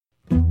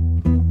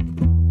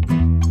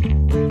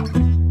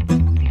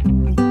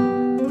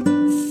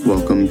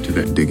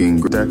Digging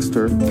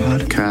Dexter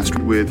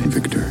podcast with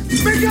Victor.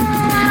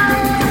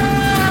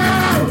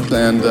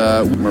 And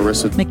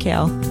Marissa.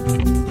 Mikhail.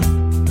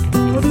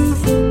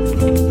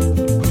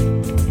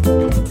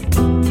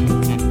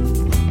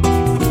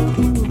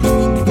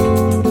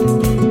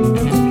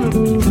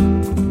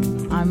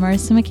 I'm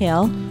Marissa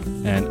Mikhail.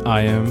 And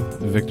I am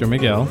Victor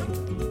Miguel.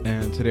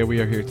 And today we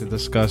are here to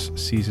discuss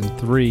Season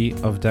 3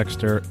 of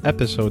Dexter,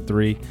 Episode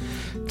 3,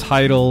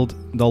 titled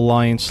The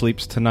Lion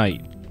Sleeps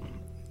Tonight.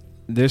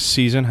 This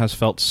season has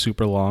felt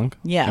super long.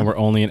 Yeah. And we're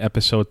only in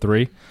Episode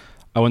 3.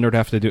 I wonder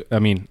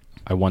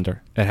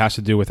it has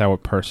to do with our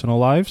personal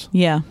lives.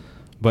 Yeah.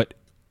 But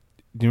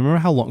do you remember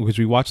how long? Because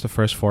we watched the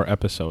first 4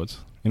 episodes.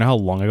 You know how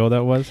long ago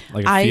that was?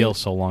 Like, it feels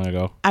so long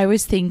ago. I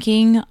was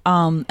thinking,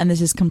 and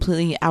this is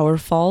completely our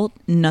fault,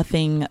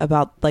 nothing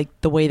about like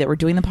the way that we're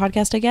doing the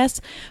podcast, I guess,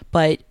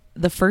 but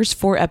the first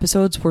 4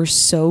 episodes were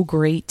so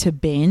great to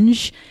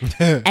binge.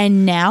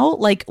 And now,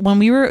 like, when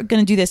we were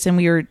going to do this and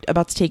we were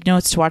about to take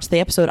notes to watch the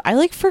episode, I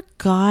like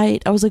forgot.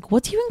 I was like,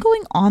 what's even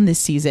going on this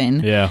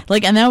season? Yeah.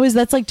 Like, and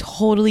that's like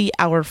totally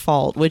our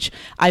fault, which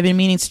I've been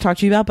meaning to talk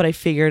to you about, but I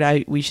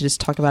figured we should just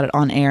talk about it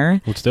on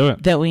air. Let's do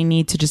it. That we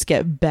need to just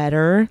get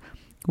better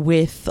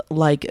with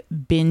like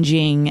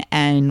binging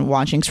and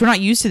watching, because we're not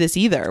used to this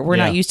either. We're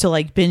not used to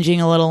like binging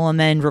a little and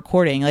then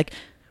recording. Like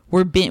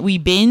we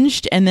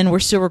binged and then we're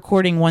still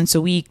recording once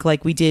a week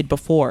like we did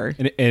before.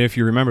 And if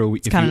you remember,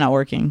 it's kind of not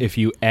working. If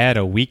you add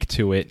a week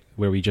to it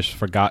where we just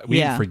forgot, we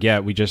didn't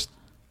forget, we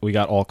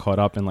got all caught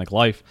up in like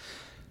life.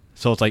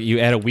 So it's like you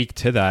add a week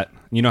to that.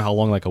 You know how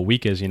long like a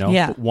week is, you know?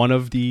 Yeah. But one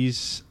of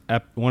these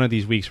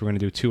weeks we're going to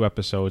do 2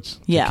 episodes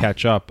to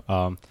catch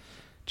up.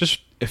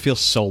 Just it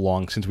feels so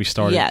long since we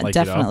started. Yeah, like,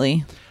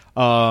 definitely.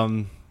 You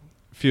know?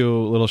 Few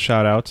little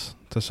shout outs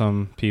to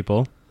some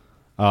people.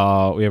 We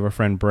have our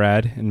friend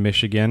Brad in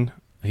Michigan.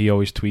 He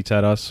always tweets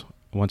at us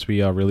once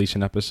we release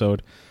an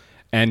episode.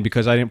 And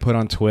because I didn't put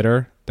on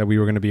Twitter that we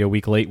were going to be a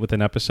week late with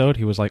an episode,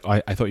 he was like,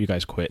 I thought you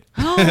guys quit.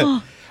 We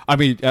were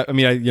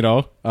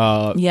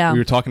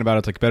talking about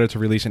it's like better to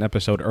release an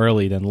episode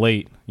early than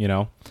late, you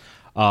know.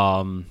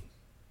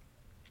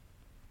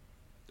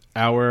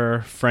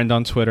 Our friend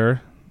on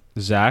Twitter,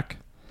 Zach,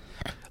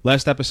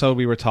 last episode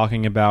we were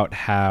talking about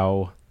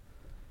how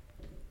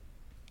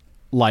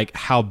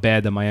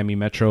bad the Miami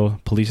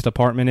Metro Police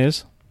Department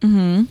is.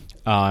 Mm-hmm.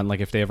 And like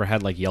if they ever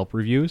had like Yelp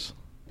reviews.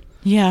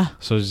 Yeah.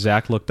 So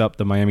Zach looked up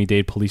the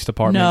Miami-Dade Police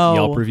Department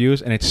Yelp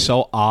reviews, and it's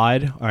so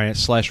odd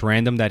 /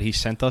 random that he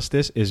sent us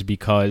this is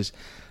because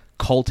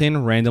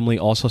Colton randomly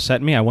also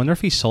sent me. I wonder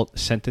if he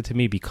sent it to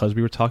me because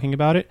we were talking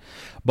about it.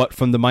 But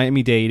from the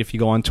Miami-Dade, if you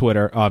go on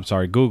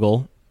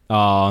Google, you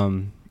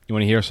want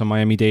to hear some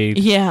Miami-Dade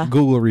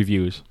Google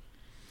reviews.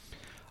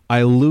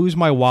 I lose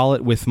my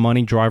wallet with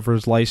money,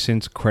 driver's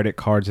license, credit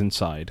cards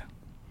inside.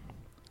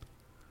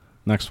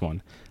 Next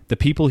one. The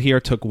people here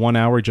took 1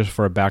 hour just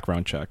for a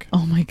background check.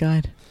 Oh my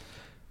God.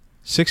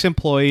 6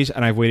 employees,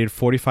 and I've waited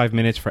 45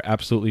 minutes for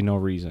absolutely no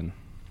reason.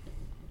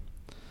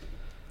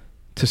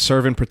 To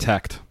serve and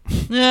protect.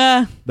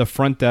 Yeah. The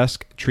front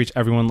desk treats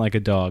everyone like a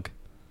dog.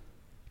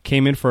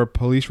 Came in for a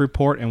police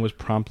report and was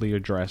promptly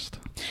addressed.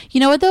 You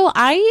know what, though?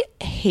 I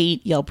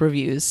hate Yelp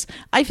reviews.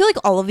 I feel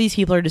like all of these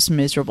people are just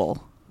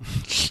miserable.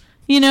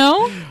 You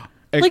know?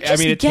 Like,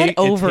 get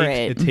over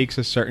it. It takes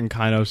a certain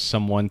kind of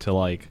someone to,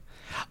 like...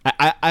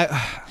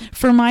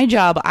 For my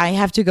job, I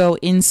have to go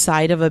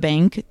inside of a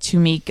bank to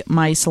make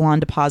my salon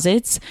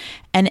deposits.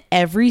 And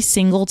every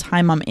single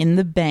time I'm in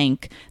the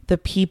bank, the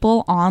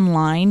people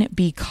online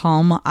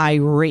become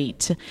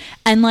irate.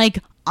 And, like...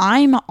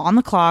 I'm on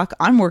the clock,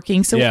 I'm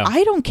working, so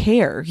I don't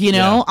care, you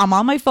know? I'm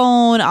on my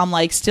phone, I'm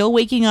like still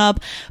waking up,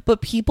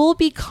 but people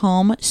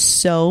become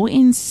so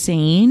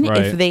insane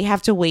if they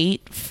have to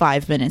wait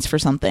 5 minutes for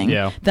something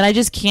that I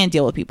just can't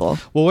deal with people.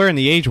 Well, we're in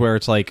the age where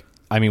it's like,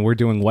 I mean, we're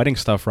doing wedding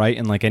stuff, right?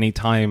 And like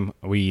anytime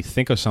we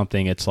think of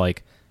something, it's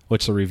like,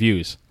 what's the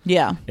reviews?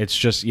 Yeah. It's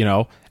just, you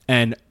know,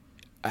 and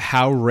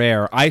how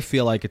rare, I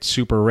feel like it's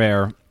super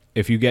rare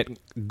if you get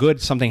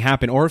something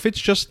happen, or if it's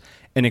just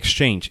an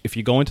exchange. If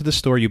you go into the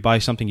store, you buy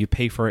something, you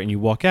pay for it, and you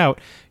walk out,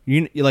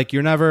 you're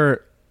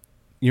never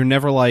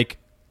like,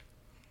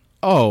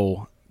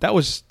 oh, that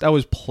was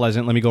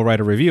pleasant, let me go write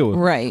a review.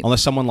 Right.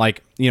 Unless someone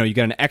like, you know, you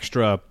get an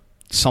extra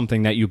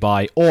something that you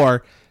buy,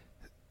 or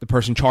the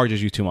person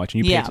charges you too much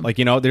and you pay, like,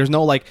 you know, there's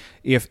no like,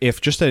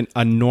 if just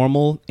a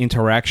normal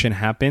interaction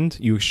happened,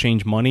 you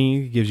exchange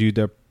money, gives you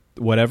the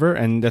whatever,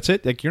 and that's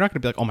it. Like, you're not gonna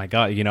be like, oh my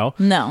God, you know?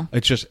 No.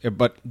 It's just,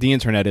 but the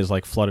internet is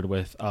like flooded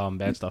with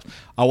bad stuff.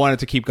 I wanted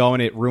to keep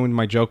going. It ruined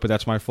my joke, but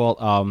that's my fault.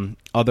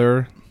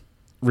 Other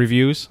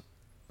reviews.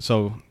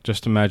 So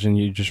just imagine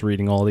you just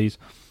reading all these.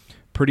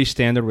 Pretty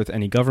standard with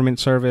any government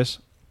service.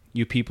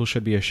 You people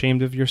should be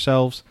ashamed of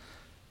yourselves.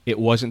 It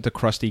wasn't the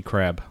Krusty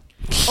Krab.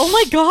 Oh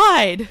my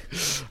God.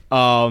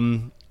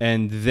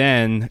 And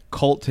then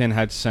Colton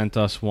had sent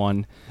us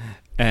one,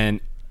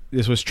 and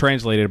this was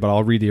translated, but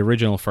I'll read the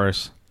original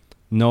first.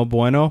 No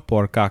bueno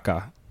por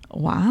caca.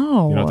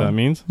 Wow. You know what that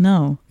means?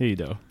 No. Here you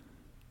do.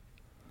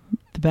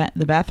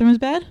 The bathroom is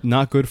bad?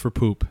 Not good for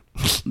poop.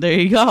 There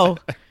you go.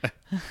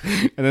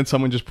 And then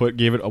someone just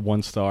gave it a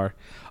 1 star.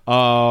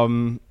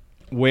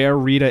 Where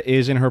Rita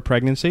is in her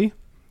pregnancy,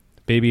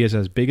 baby is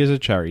as big as a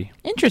cherry.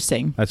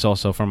 Interesting. That's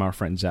also from our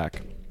friend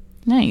Zach.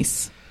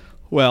 Nice.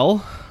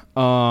 Well,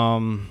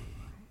 I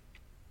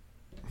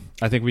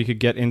think we could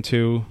get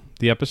into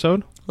the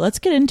episode. Let's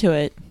get into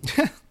it.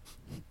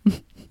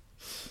 Do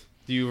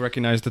you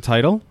recognize the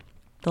title?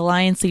 The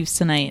Lion Sleeps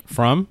Tonight.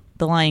 From?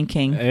 The Lion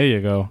King. There you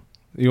go.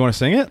 You want to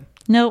sing it?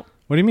 Nope.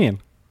 What do you mean?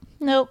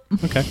 Nope.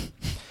 Okay.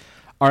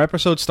 Our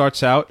episode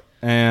starts out,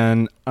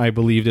 and I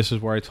believe this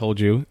is where I told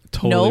you.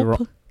 Totally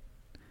wrong.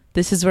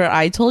 This is where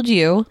I told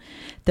you.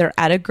 They're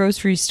at a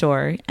grocery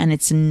store, and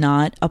it's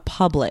not a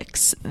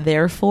Publix.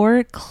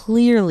 Therefore,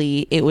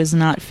 clearly, it was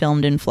not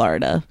filmed in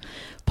Florida.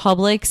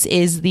 Publix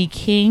is the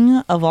king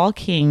of all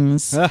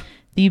kings.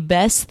 The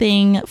best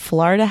thing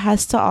Florida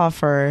has to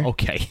offer.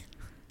 Okay.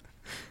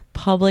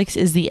 Publix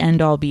is the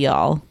end-all,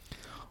 be-all.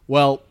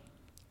 Well,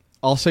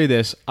 I'll say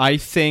this. I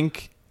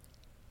think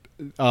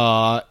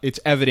it's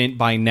evident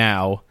by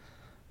now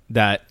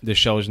that the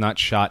show is not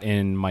shot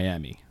in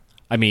Miami.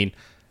 I mean,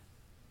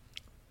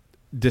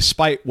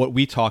 despite what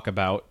we talk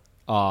about,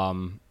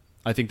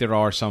 I think there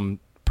are some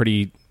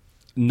pretty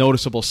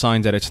noticeable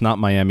signs that it's not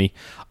Miami.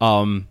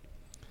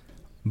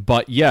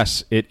 But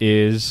yes, it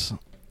is.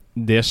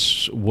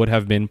 This would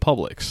have been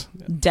Publix.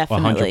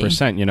 Definitely.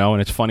 100%, you know,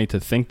 and it's funny to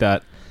think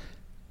that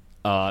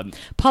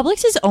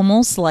Publix is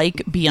almost like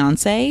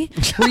Beyonce,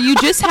 where you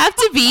just have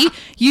to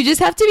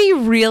be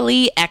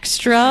really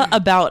extra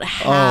about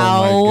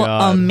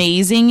how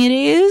amazing it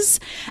is.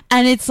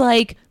 And it's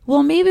like,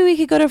 well, maybe we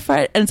could go to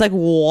Fred. And it's like,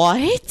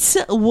 what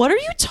are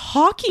you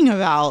talking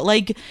about?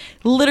 Like,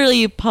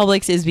 literally,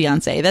 Publix is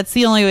Beyonce. That's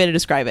the only way to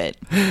describe it.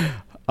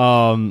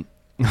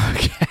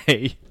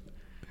 Okay.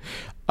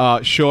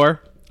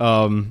 Sure.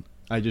 I'm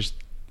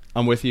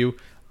with you.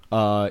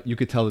 You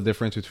could tell the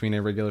difference between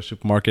a regular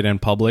supermarket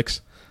and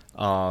Publix.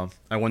 I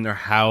wonder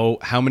how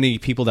many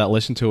people that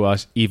listen to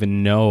us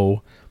even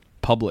know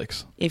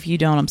Publix. If you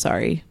don't, I'm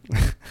sorry.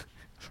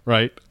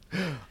 Right.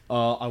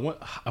 I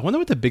wonder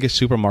what the biggest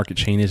supermarket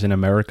chain is in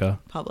America.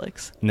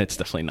 Publix. And it's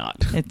definitely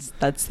not.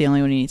 That's the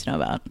only one you need to know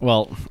about.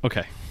 Well,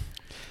 okay.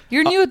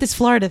 You're new at this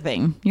Florida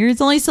thing.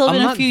 It's only still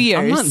been a few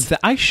years.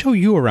 I show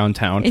you around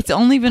town. It's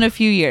only been a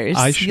few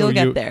years. You'll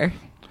get there.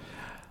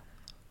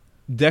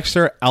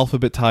 Dexter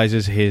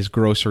alphabetizes his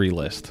grocery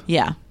list.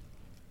 Yeah.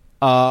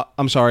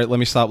 I'm sorry. Let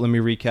me stop. Let me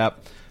recap.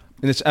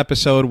 In this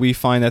episode, we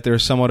find that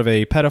there's somewhat of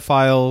a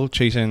pedophile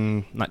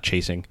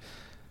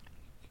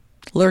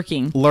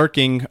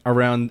lurking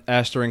around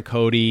Aster and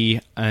Cody,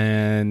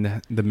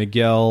 and the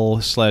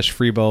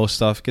Miguel/Freebo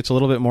stuff gets a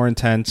little bit more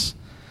intense.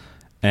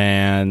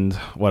 And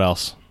what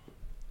else?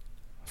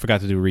 Forgot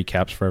to do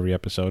recaps for every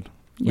episode.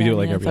 We do it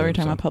like every episode. I thought we were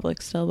talking about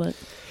Publix still, but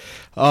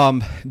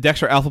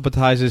Dexter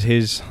alphabetizes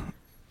his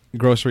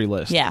grocery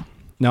list. Yeah.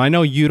 Now I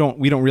know we don't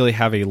really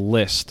have a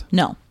list.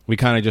 No. We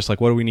kind of just like,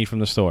 what do we need from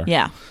the store?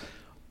 Yeah.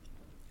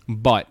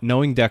 But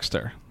knowing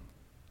Dexter,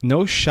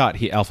 no shot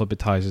he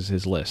alphabetizes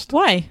his list.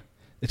 Why?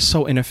 It's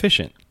so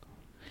inefficient.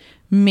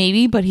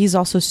 Maybe, but he's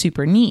also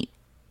super neat.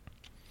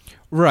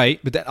 Right,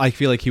 but I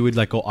feel like he would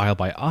like go aisle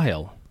by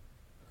aisle.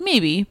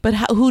 Maybe, but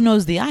who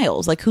knows the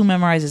aisles? Like, who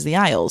memorizes the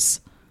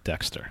aisles?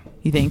 Dexter.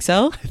 You think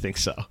so? I think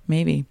so.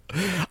 Maybe.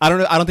 I don't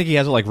know. I don't think he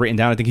has it like written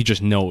down. I think he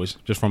just knows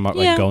just from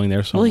like going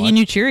there so much. Well, he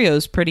knew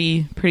Cheerios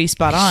pretty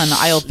spot on.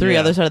 Aisle 3,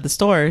 other side of the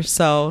store.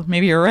 So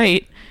maybe you're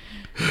right.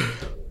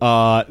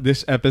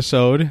 This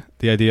episode,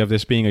 the idea of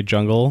this being a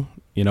jungle,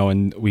 you know,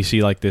 and we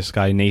see like this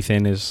guy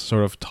Nathan is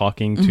sort of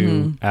talking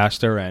to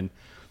Aster, and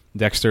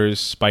Dexter's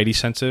spidey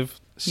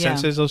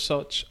senses of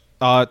such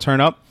turn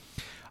up.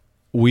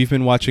 We've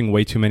been watching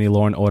way too many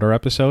Law and Order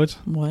episodes.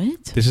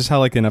 What? This is how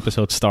like an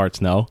episode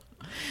starts, no?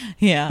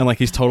 Yeah. And like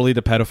he's totally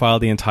the pedophile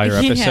the entire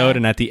episode,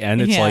 and at the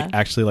end it's like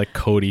actually like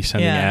Cody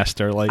sending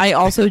Aster. Like, I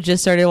also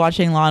just started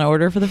watching Law and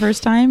Order for the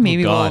first time.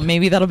 Maybe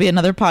maybe that'll be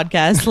another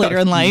podcast later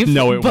in life.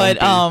 No, it won't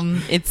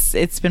be.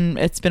 It's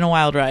been a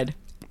wild ride.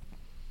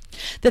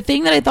 The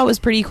thing that I thought was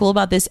pretty cool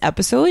about this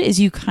episode is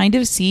you kind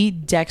of see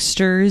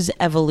Dexter's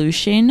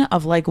evolution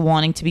of like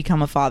wanting to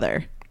become a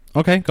father.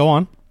 Okay, go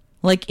on.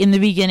 Like in the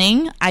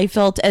beginning, I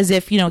felt as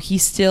if,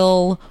 he's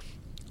still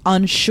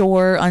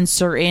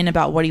uncertain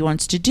about what he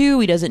wants to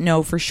do. He doesn't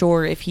know for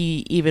sure if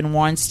he even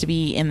wants to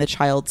be in the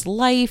child's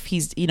life.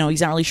 He's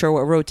not really sure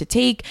what road to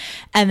take.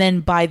 And then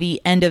by the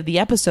end of the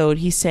episode,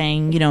 he's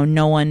saying,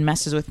 no one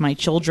messes with my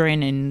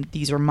children and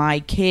these are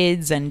my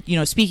kids. And,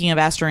 speaking of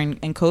Aster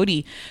and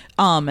Cody,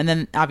 and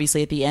then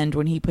obviously at the end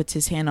when he puts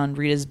his hand on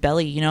Rita's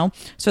belly,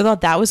 so I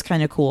thought that was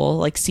kind of cool,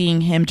 like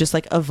seeing him just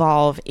like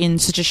evolve in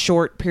such a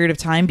short period of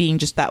time, being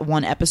just that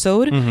one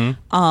episode.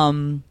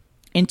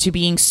 Into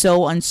being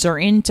so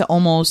uncertain to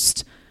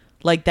almost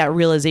like that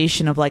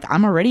realization of like,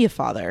 I'm already a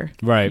father.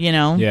 Right.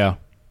 Yeah.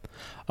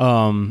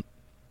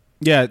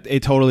 Yeah,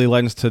 it totally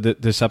lends to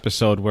this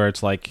episode where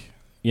it's like,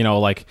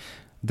 like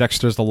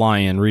Dexter's the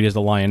lion, Rita's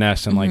the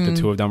lioness, and like the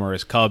two of them are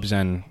his cubs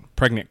and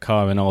pregnant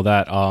cub and all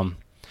that.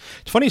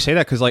 It's funny you say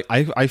that because like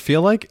I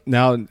feel like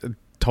now,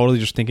 totally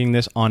just thinking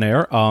this on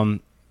air.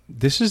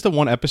 This is the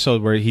one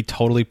episode where he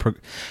totally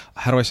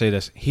how do I say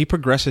this? He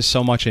progresses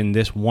so much in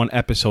this one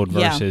episode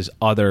versus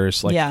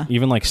others. Like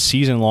even like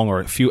season long or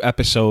a few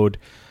episode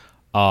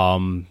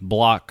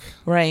block.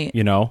 Right.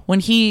 You know, when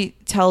he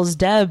tells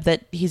Deb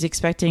that he's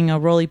expecting a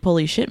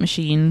roly-poly shit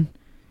machine,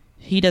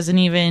 he doesn't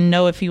even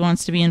know if he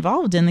wants to be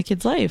involved in the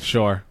kid's life.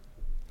 Sure.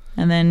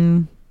 And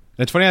then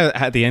it's funny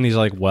at the end he's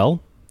like,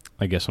 well,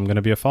 I guess I'm going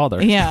to be a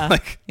father. Yeah.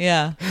 Like,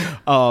 yeah.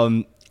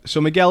 So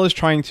Miguel is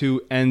trying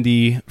to end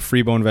the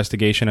Freebo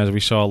investigation. As we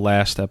saw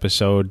last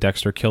episode,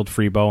 Dexter killed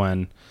Freebo,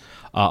 and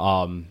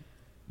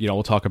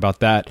we'll talk about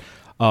that.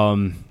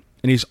 And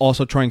he's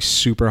also trying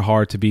super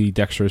hard to be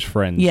Dexter's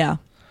friend. Yeah.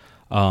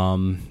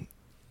 And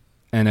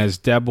as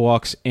Deb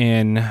walks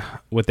in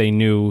with a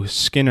new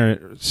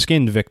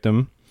skinned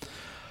victim,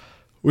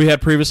 we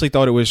had previously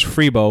thought it was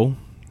Freebo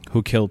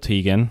who killed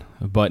Tegan,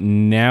 but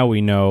now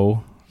we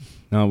know.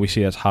 Now we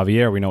see it as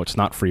Javier. We know it's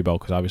not Freebo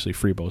because obviously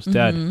Freebo's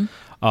dead.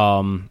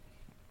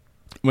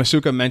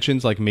 Masuka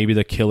mentions like maybe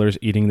the killer's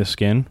eating the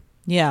skin.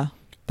 Yeah.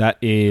 That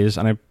is,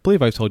 and I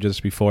believe I've told you this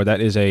before, that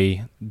is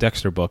a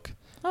Dexter book.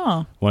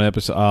 Oh. One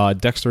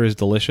episode, Dexter is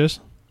Delicious.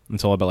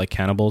 It's all about like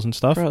cannibals and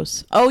stuff.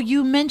 Gross. Oh,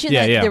 you mentioned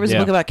that there was a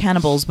book about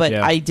cannibals, but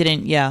I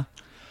didn't,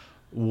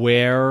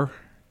 Where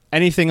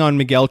anything on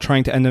Miguel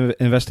trying to end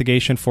the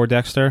investigation for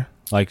Dexter?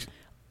 Like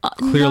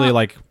clearly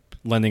like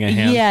lending a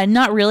hand? Yeah,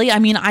 not really. I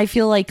mean, I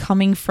feel like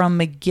coming from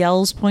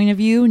Miguel's point of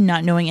view,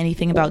 not knowing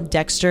anything about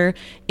Dexter,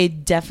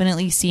 it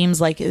definitely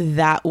seems like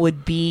that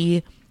would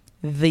be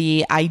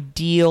the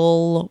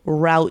ideal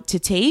route to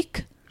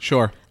take.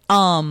 Sure.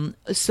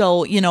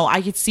 So,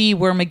 I could see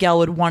where Miguel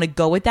would want to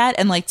go with that.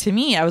 And like, to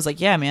me, I was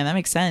like, yeah, man, that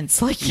makes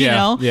sense. Like, you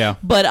know? Yeah.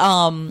 But,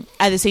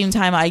 at the same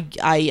time,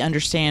 I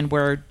understand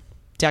where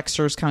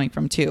Dexter's coming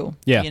from too.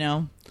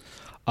 Yeah.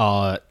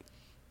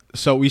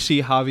 So we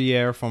see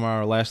Javier from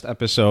our last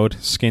episode,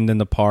 skinned in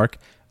the park,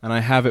 and I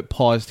have it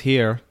paused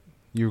here.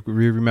 You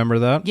remember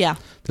that? Yeah.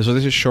 So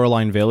this is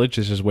Shoreline Village.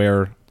 This is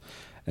where,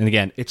 and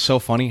again, it's so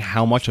funny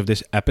how much of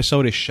this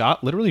episode is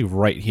shot literally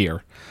right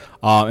here.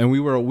 And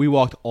we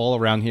walked all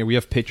around here. We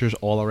have pictures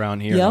all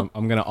around here. Yep.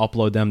 I'm going to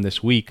upload them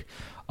this week.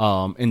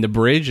 And the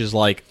bridge is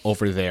like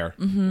over there.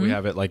 Mm-hmm. We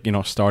have it like,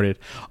 started.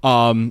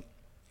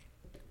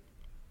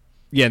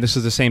 This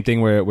is the same thing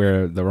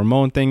where the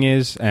Ramon thing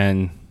is,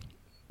 and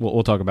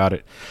we'll talk about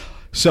it.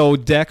 So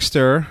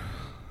Dexter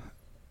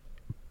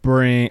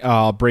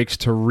breaks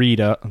to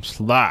Rita.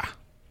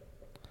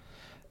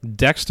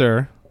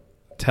 Dexter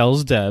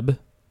tells Deb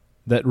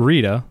that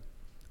Rita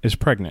is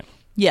pregnant.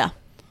 Yeah.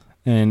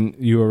 And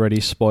you already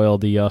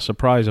spoiled the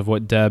surprise of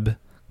what Deb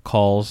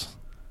calls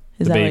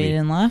the baby. Is that why you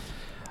didn't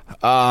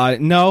laugh?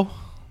 No.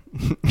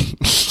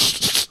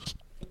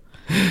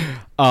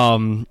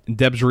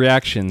 Deb's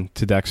reaction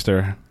to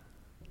Dexter.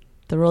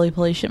 The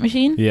roly-poly shit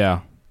machine?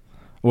 Yeah.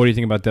 What do you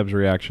think about Deb's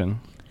reaction?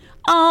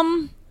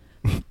 I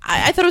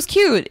thought it was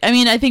cute. I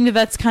mean, I think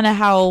that's kind of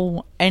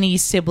how any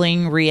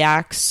sibling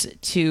reacts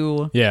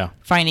to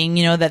finding,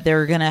 that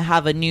they're going to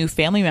have a new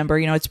family member.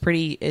 It's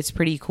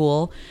pretty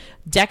cool.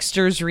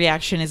 Dexter's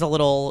reaction is a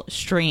little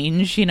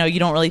strange. You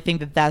don't really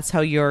think that that's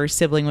how your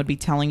sibling would be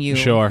telling you,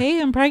 sure,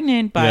 hey, I'm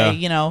pregnant by,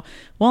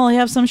 well, I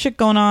have some shit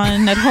going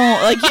on at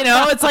home. Like,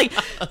 it's like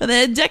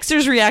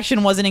Dexter's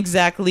reaction wasn't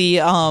exactly,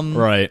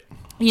 right.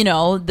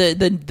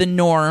 The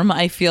norm,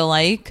 I feel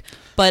like.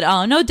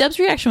 But no, Deb's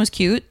reaction was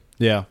cute.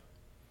 Yeah.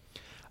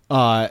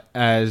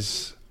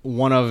 As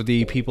one of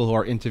the people who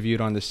are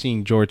interviewed on the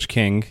scene, George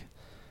King,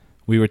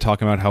 we were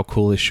talking about how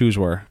cool his shoes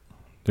were.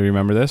 Do you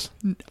remember this?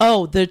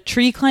 Oh, the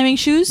tree climbing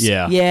shoes?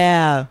 Yeah.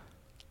 Yeah.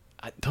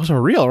 Those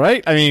are real,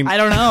 right? I mean, I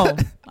don't know.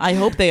 I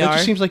hope they are. It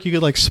just seems like you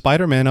could like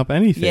Spider-Man up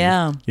anything.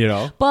 Yeah.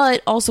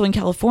 But also in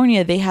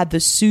California, they had the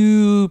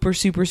super,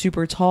 super,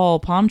 super tall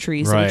palm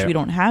trees, right, which we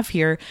don't have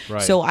here.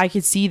 Right. So I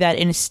could see that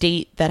in a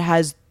state that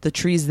has the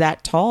trees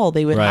that tall,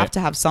 they would have to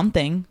have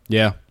something.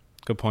 Yeah.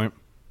 Good point.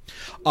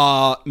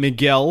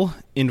 Miguel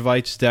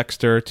invites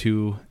Dexter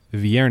to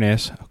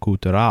Viernes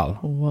Cultural.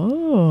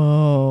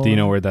 Whoa. Do you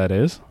know where that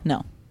is?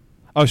 No.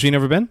 Oh, so you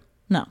never been?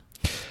 No.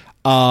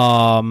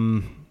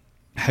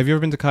 Have you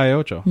ever been to Calle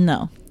Ocho?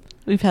 No.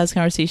 We've had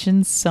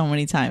conversations so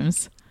many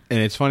times. And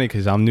it's funny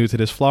because I'm new to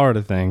this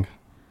Florida thing.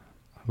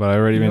 But I've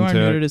already been to...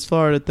 new to this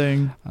Florida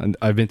thing.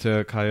 I've been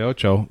to Calle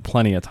Ocho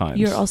plenty of times.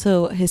 You're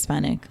also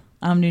Hispanic.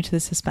 I'm new to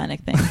this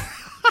Hispanic thing.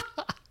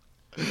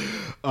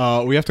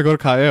 We have to go to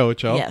Calle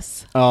Ocho.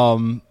 Yes.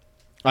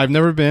 I've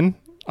never been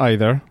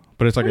either.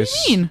 But it's like what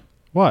do you mean?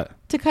 What?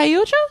 To Calle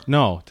Ocho?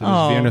 No, to this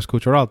Viernes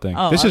Cultural thing.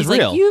 Oh, this is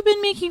real. Like, you've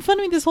been making fun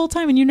of me this whole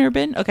time and you've never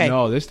been? Okay.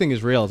 No, this thing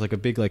is real. It's like a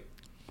big, like,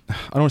 I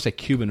don't want to say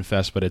Cuban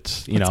fest, but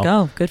it's, Let's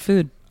go. Good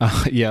food.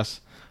 Yes.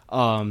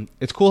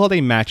 It's cool how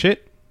they match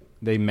it.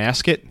 They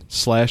mask it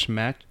 /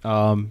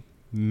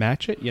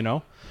 match it,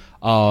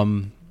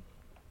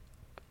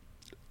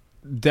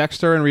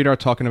 Dexter and Rita are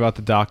talking about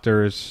the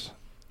doctors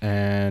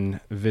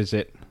and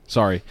visit.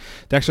 Sorry.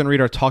 Dexter and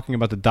Rita are talking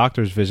about the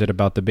doctor's visit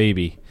about the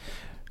baby.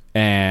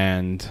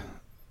 And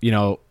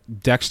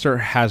Dexter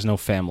has no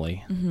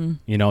family,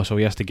 so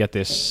he has to get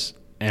this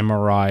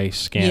MRI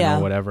scan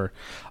or whatever.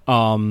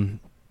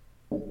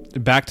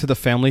 Back to the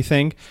family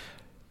thing.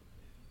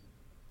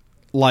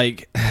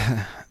 Like,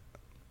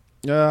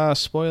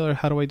 spoiler,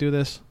 how do I do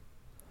this?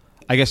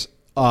 I guess,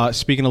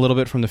 speaking a little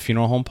bit from the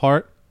funeral home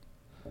part,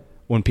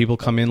 when people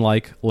come in,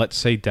 like, let's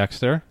say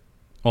Dexter,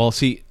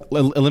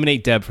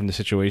 eliminate Deb from the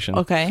situation.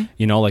 Okay.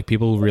 Like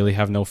people who really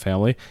have no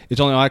family. It's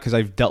only odd because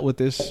I've dealt with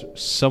this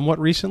somewhat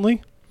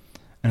recently.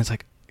 And it's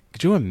like,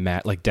 could you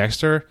imagine, like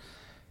Dexter,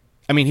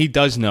 I mean, he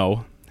does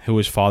know who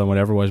his father and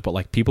whatever was, but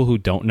like people who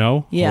don't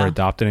know, who are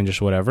adopted and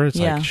just whatever, it's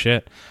like,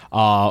 shit.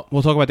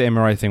 We'll talk about the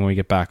MRI thing when we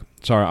get back.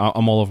 Sorry,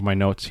 I'm all over my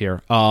notes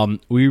here.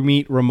 We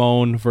meet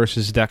Ramon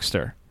versus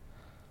Dexter.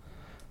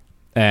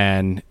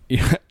 And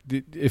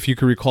if you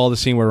could recall the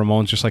scene where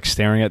Ramon's just like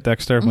staring at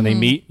Dexter when they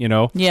meet,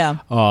 Yeah.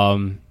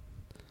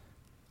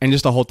 And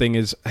just the whole thing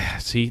is,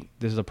 see,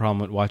 this is the problem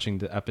with watching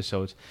the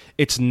episodes.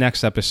 It's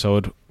next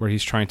episode where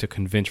he's trying to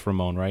convince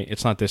Ramon, right?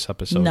 It's not this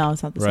episode. No,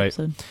 it's not this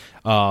episode.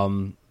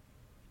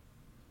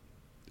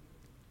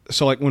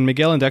 So like when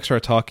Miguel and Dexter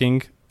are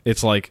talking,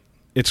 it's like,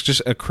 it's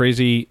just a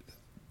crazy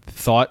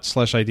thought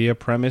 / idea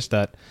premise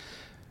that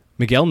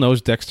Miguel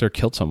knows Dexter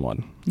killed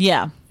someone.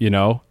 Yeah.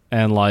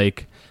 And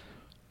like,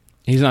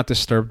 he's not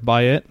disturbed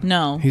by it.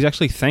 No. He's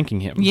actually thanking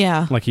him.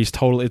 Yeah. Like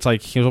it's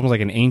like he was almost like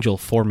an angel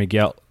for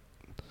Miguel.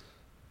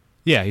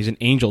 Yeah, he's an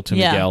angel to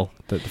Miguel,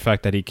 the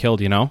fact that he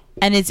killed, And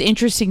it's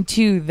interesting,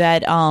 too,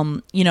 that,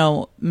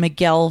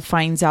 Miguel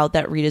finds out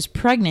that Rita's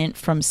pregnant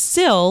from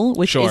Sil,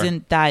 which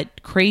isn't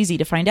that crazy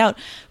to find out.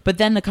 But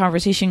then the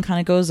conversation kind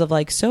of goes of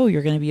like, so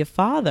you're going to be a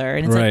father.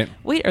 And it's like,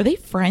 wait, are they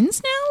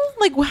friends now?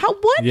 Like,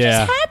 what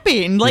just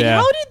happened? Like,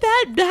 how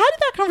did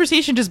that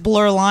conversation just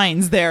blur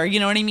lines there?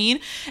 You know what I mean?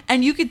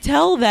 And you could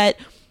tell that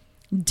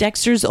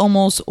Dexter's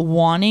almost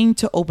wanting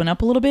to open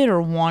up a little bit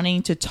or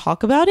wanting to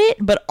talk about it,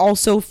 but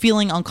also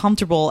feeling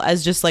uncomfortable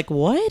as just like,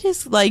 what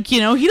is like,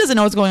 he doesn't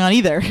know what's going on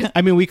either.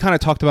 I mean, we kind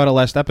of talked about it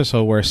last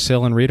episode where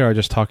Sil and Rita are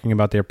just talking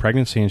about their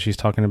pregnancy and she's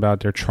talking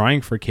about they're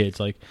trying for kids.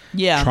 Like,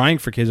 trying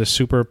for kids is a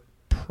super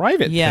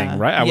private thing,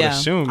 right? I would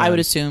assume. I would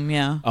assume,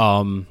 yeah.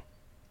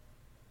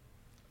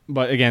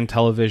 But again,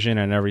 television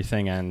and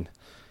everything and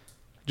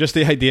just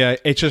the idea,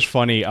 it's just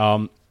funny.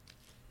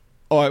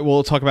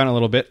 We'll talk about it in a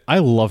little bit. I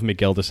love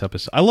Miguel this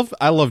episode.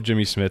 I love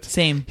Jimmy Smith.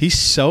 Same. He's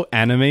so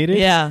animated.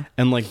 Yeah.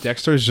 And like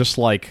Dexter is just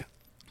like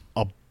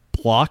a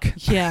block.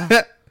 Yeah.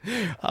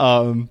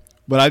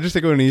 But I just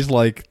think when he's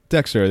like,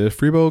 Dexter, did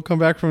Freebo come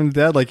back from the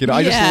dead? Like,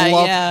 I just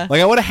love like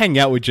I want to hang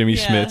out with Jimmy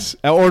Smith's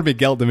or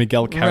Miguel, the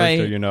Miguel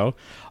character,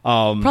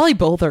 Probably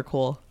both are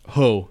cool.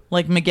 Who?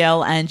 Like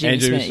Miguel and Jimmy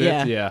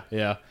Smith.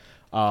 Yeah.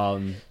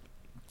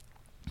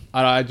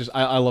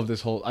 I love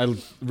this whole. I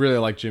really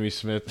like Jimmy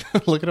Smith.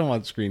 Look at him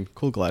on screen.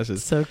 Cool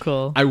glasses. So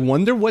cool. I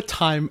wonder what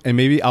time, and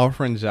maybe our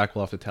friend Zach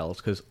will have to tell us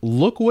because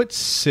look what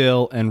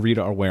Sil and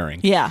Rita are wearing.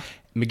 Yeah.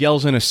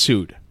 Miguel's in a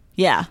suit.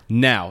 Yeah.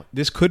 Now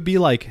this could be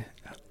like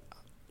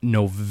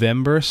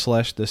November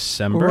 /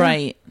 December,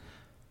 right?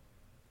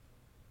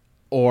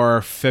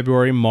 Or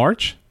February,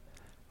 March.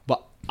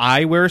 But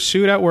I wear a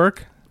suit at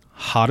work,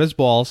 hot as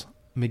balls.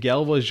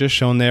 Miguel was just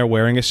shown there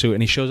wearing a suit,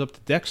 and he shows up to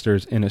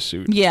Dexter's in a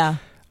suit. Yeah.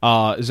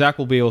 Zach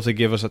will be able to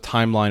give us a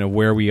timeline of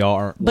where we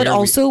are. But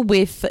also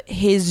with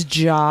his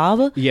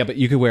job. Yeah, but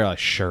you could wear a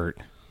shirt.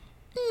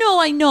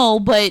 No, I know,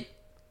 but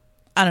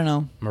I don't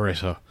know.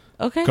 Marissa.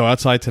 Okay. Go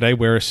outside today,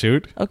 wear a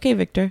suit. Okay,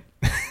 Victor.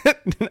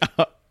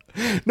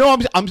 No,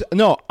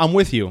 I'm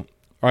with you.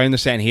 I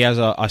understand. He has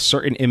a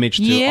certain image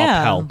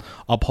to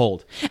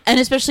uphold. And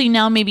especially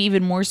now, maybe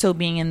even more so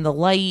being in the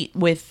light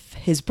with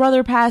his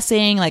brother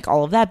passing, like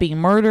all of that, being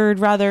murdered,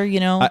 rather,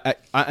 and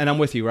I'm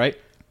with you, right?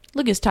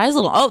 Look, his tie's a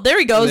little... Oh, there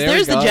he goes.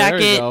 There's the jacket.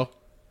 There you go.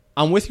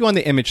 I'm with you on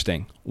the image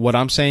thing. What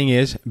I'm saying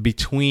is,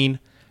 between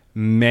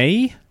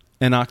May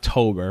and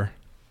October,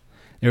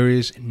 there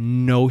is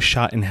no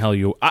shot in hell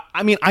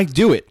I mean, I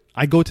do it.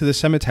 I go to the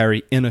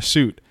cemetery in a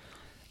suit,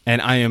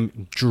 and I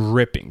am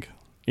dripping,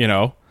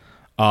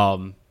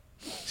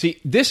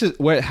 See, this is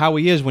how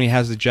he is when he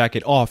has the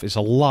jacket off is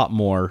a lot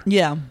more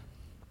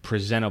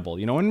presentable,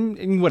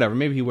 and whatever.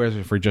 Maybe he wears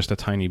it for just a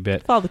tiny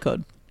bit. Follow the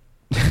code.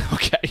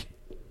 Okay.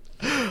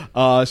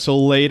 So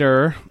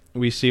later,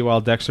 we see while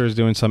Dexter is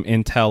doing some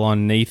intel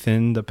on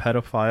Nathan, the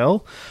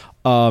pedophile,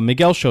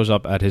 Miguel shows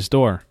up at his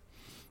door.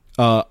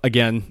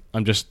 Again,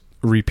 I'm just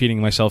repeating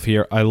myself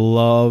here. I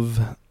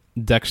love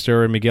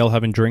Dexter and Miguel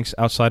having drinks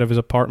outside of his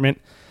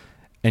apartment.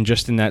 And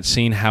just in that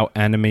scene, how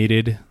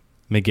animated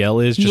Miguel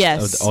is.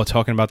 Just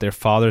talking about their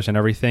fathers and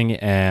everything.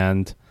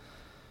 And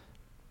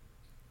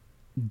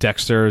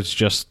Dexter is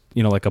just,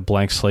 like a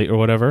blank slate or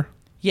whatever.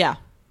 Yeah.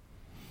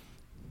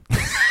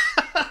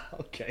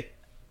 Okay.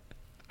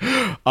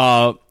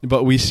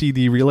 But we see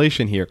the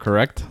relation here,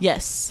 correct?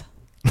 Yes.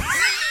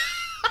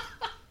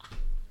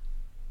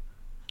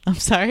 I'm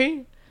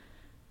sorry?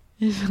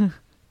 I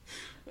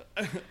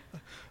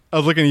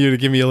was looking at you to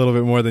give me a little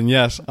bit more than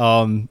yes.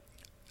 Can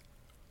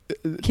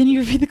you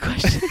repeat the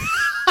question?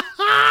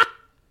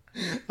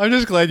 I'm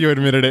just glad you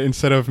admitted it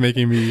instead of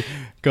making me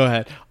go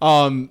ahead.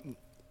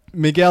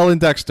 Miguel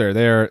and Dexter,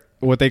 they're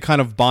what they kind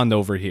of bond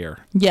over here.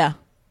 Yeah.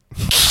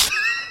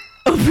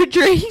 Over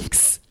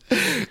drinks.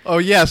 Oh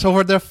yes,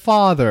 over their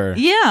father.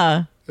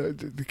 Yeah.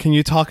 Can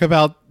you talk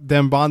about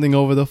them bonding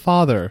over the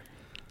father?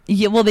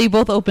 Yeah, well, they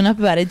both open up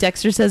about it.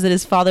 Dexter says that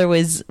his father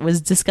was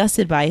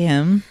disgusted by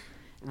him.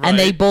 Right. And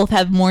they both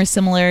have more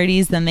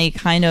similarities than they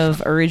kind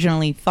of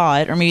originally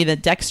thought, or maybe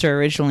that Dexter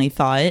originally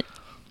thought.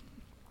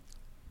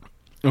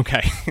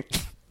 Okay.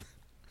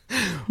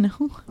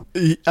 No?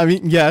 I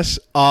mean, yes.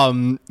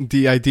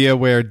 The idea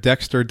where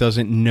Dexter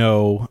doesn't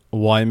know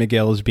why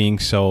Miguel is being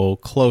so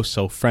close,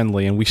 so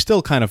friendly, and we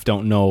still kind of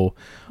don't know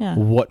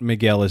what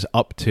Miguel is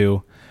up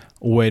to.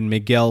 When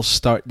Miguel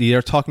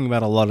they're talking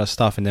about a lot of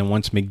stuff, and then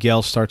once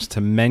Miguel starts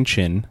to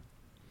mention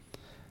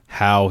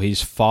how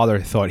his father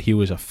thought he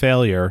was a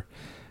failure,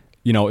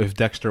 you know, if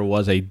Dexter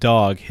was a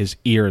dog, his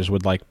ears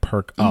would like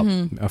perk up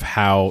of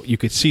how you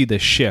could see the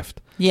shift.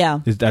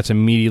 Yeah. That's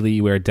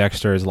immediately where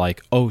Dexter is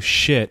like, oh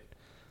shit,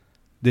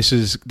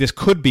 this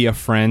could be a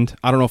friend.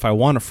 I don't know if I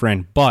want a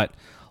friend, but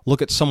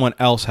look at someone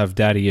else have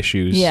daddy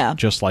issues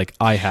just like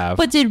I have.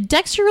 But did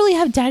Dexter really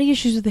have daddy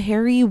issues with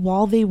Harry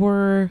while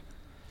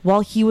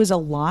he was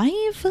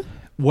alive?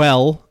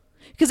 Well,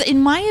 because in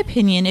my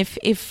opinion,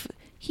 if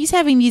he's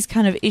having these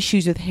kind of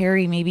issues with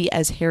Harry, maybe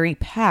as Harry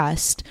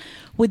passed,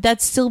 would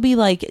that still be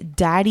like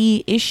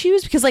daddy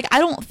issues? Because like I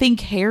don't think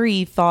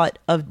Harry thought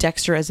of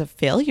Dexter as a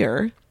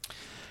failure.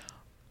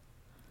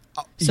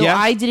 So yeah.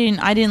 I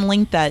didn't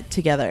link that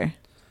together.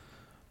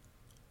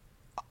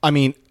 I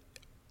mean,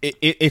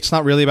 it's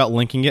not really about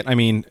linking it. I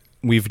mean,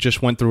 we've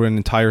just went through an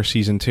entire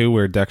season 2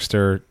 where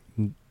Dexter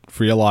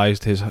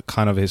realized his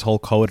whole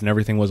code and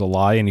everything was a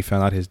lie, and he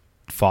found out his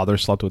father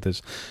slept with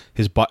his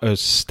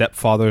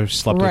stepfather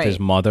slept with his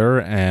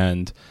mother,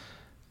 and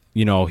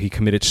you know he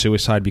committed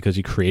suicide because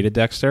he created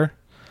Dexter.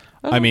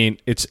 Oh. I mean,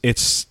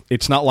 it's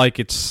not like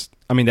it's.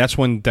 I mean, that's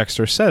when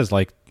Dexter says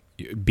like,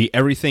 "Be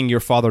everything your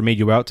father made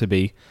you out to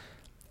be,"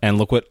 and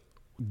look what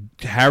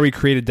Harry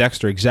created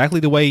Dexter exactly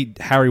the way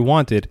Harry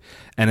wanted,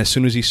 and as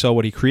soon as he saw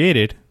what he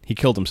created, he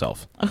killed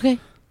himself. Okay.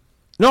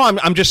 No,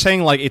 I'm just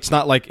saying like it's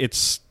not like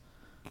it's.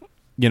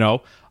 You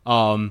know,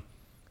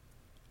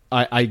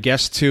 I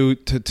guess to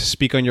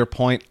speak on your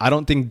point, I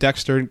don't think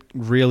Dexter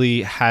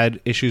really had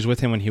issues with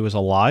him when he was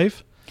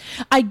alive.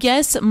 I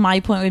guess my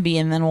point would be,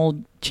 and then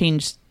we'll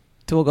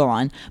go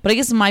on. But I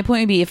guess my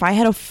point would be, if I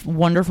had a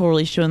wonderful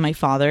relationship with my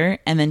father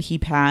and then he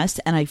passed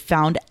and I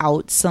found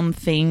out some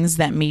things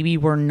that maybe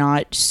were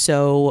not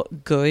so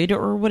good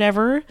or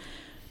whatever,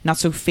 not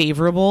so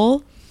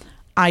favorable,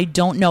 I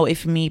don't know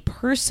if me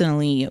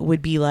personally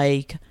would be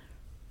like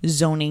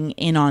zoning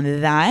in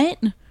on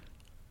that,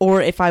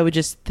 or if I would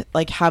just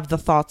like have the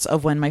thoughts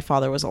of when my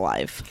father was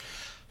alive.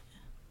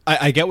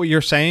 I get what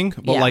you're saying,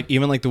 but like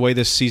even like the way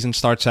this season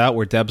starts out,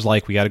 where Deb's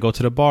like, we got to go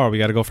to the bar, we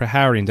got to go for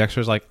Harry, and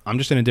Dexter's like, I'm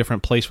just in a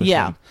different place with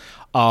him.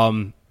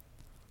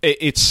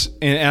 It's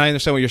and I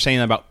understand what you're saying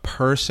about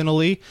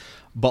personally,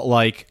 but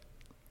like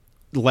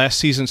last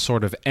season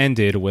sort of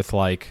ended with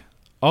like,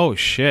 oh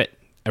shit,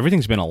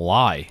 everything's been a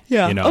lie.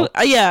 Yeah. You know?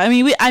 Oh, yeah.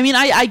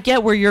 I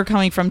get where you're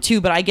coming from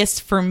too, but I guess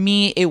for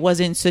me, it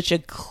wasn't such a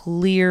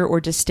clear or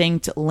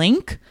distinct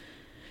link,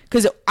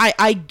 because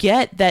I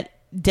get that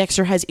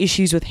Dexter has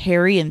issues with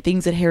Harry and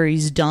things that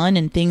Harry's done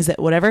and things that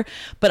whatever,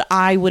 but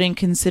I wouldn't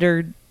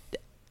consider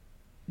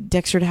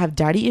Dexter to have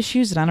daddy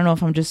issues. And I don't know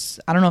if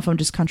I'm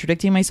just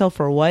contradicting myself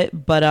or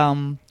what, but I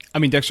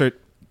mean, Dexter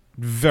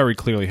very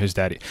clearly has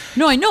daddy.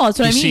 No, I know. That's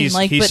what I mean.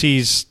 Like he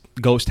sees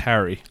Ghost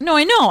Harry. No,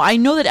 I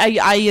know that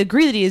I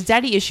agree that he has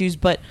daddy issues,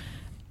 but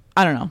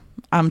I don't know.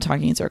 I'm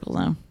talking in circles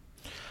now.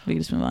 We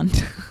can just move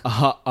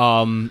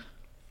on.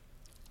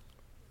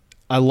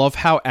 I love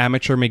how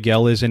amateur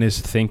Miguel is in his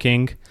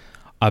thinking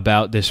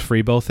about this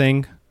Freebo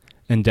thing,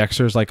 and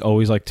Dexter's like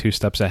always like 2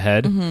 steps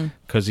ahead,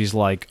 because he's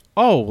like,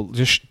 oh,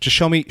 just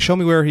show me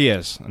where he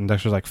is, and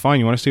Dexter's like,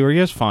 fine, you want to see where he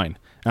is, fine,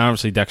 and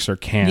obviously Dexter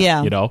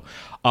can't. You know.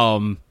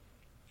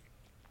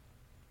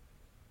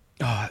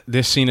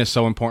 This scene is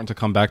so important to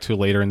come back to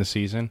later in the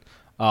season.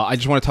 I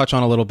just want to touch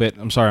on a little bit.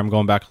 I'm sorry, I'm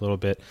going back a little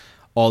bit.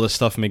 All the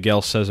stuff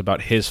Miguel says about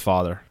his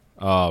father.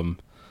 You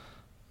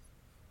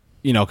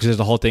know, because there's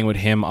the whole thing with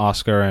him,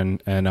 Oscar,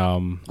 and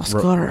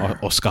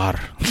Oscar.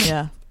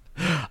 Yeah.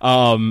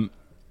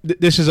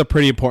 This is a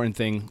pretty important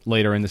thing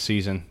later in the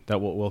season that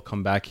will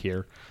come back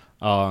here.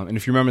 And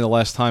if you remember the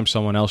last time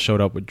someone else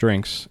showed up with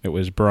drinks, it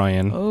was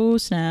Brian. Oh,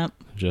 snap.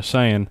 Just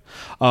saying.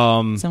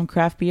 Some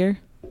craft beer.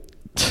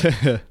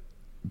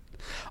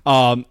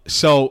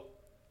 So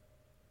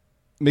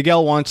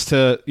Miguel wants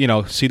to, you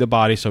know, see the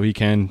body so he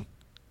can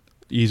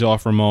ease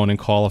off Ramon and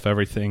call off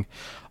everything.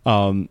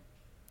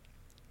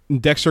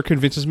 Dexter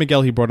convinces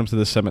Miguel he brought him to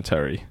the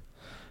cemetery.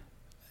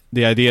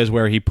 The idea is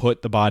where he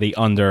put the body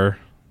under,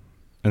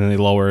 and then they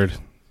lowered,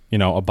 you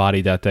know, a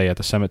body that day at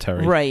the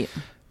cemetery. Right.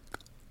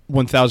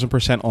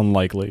 1,000%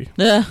 unlikely.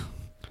 Ugh.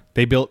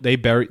 They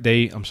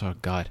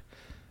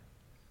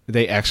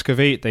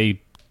excavate,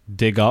 they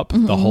dig up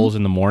the holes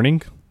in the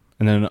morning,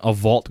 and then a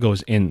vault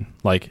goes in.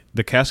 Like,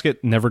 the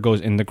casket never goes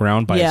in the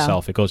ground by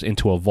itself. It goes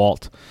into a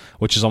vault,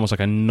 which is almost like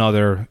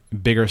another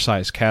bigger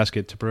size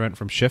casket to prevent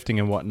from shifting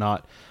and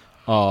whatnot.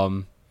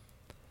 And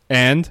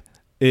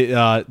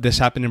this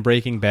happened in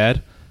Breaking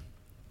Bad.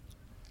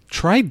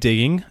 Try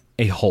digging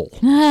a hole.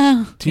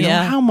 Do you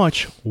know how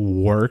much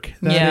work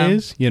that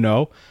is? You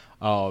know?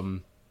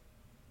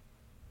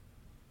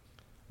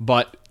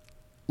 But,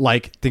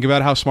 like, think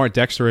about how smart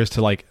Dexter is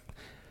to, like,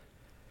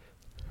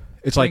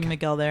 it's bring like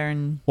Miguel there,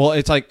 and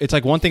it's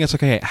like one thing. It's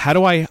like, okay, how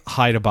do I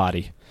hide a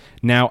body?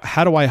 Now,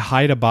 how do I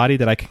hide a body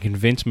that I can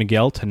convince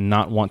Miguel to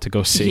not want to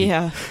go see?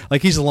 Yeah,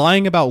 like, he's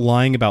lying about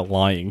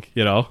lying.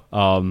 You know,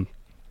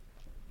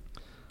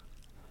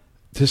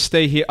 to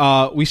stay here,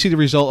 we see the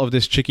result of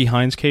this Chicky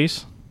Hines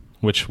case,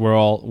 which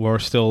we're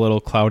still a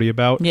little cloudy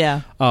about.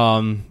 Yeah.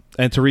 And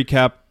to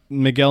recap,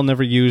 Miguel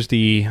never used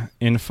the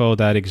info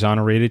that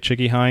exonerated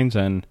Chicky Hines,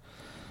 and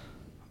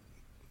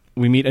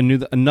we meet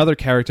another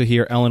character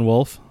here, Ellen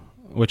Wolf,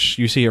 which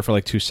you see here for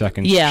like 2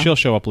 seconds. Yeah. She'll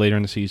show up later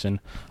in the season,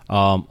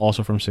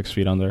 also from 6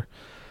 Feet Under.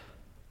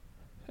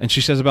 And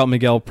she says about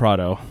Miguel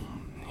Prado,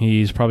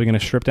 he's probably going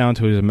to strip down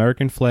to his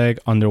American flag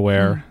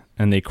underwear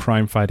and a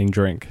crime-fighting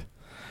drink.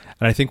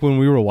 And I think when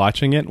we were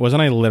watching it,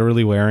 wasn't I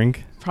literally wearing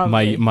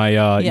my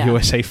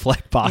USA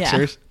flag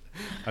boxers? Yeah.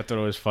 I thought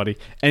it was funny.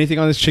 Anything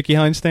on this Chicky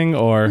Hines thing,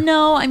 or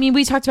no? I mean,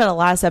 we talked about it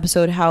last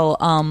episode. How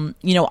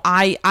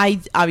I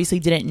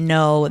obviously didn't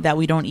know that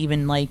we don't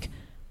even like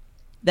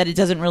that. It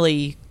doesn't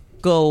really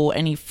go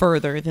any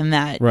further than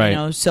that, right? You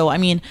know. So I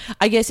mean,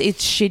 I guess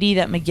it's shitty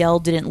that Miguel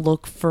didn't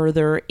look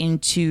further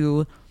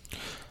into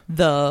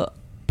the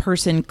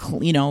person,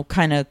 you know,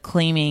 kind of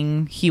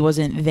claiming he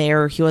wasn't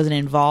there, he wasn't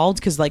involved,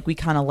 because like we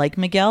kind of like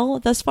Miguel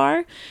thus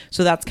far.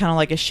 So that's kind of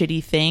like a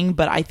shitty thing,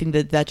 but I think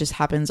that just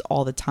happens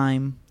all the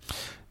time.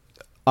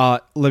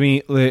 Let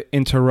me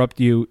interrupt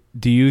you.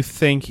 Do you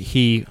think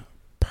he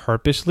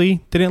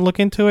purposely didn't look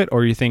into it,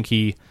 or you think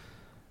he...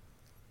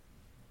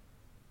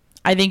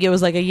 I think it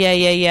was like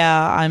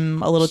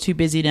I'm a little too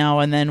busy now,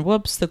 and then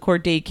whoops, the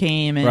court date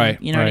came, and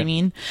you know what I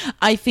mean?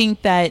 I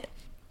think that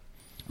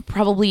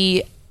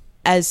probably,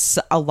 as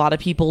a lot of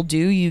people do,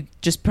 you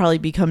just probably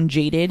become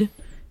jaded,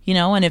 you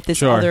know, and if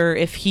this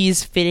if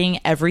he's fitting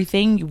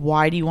everything,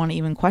 why do you want to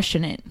even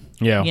question it?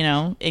 Yeah. You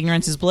know,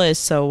 ignorance is bliss.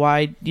 So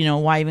why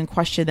even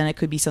question? Then it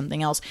could be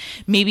something else.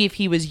 Maybe if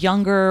he was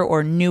younger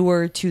or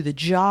newer to the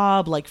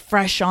job, like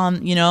fresh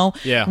on, you know,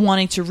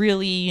 wanting to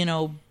really, you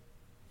know,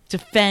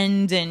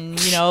 defend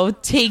and, you know,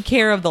 take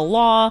care of the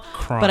law.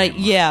 Crime.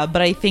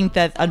 But I think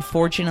that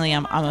unfortunately,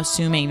 I'm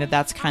assuming that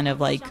that's kind of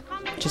like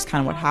just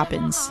kind of what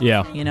happens.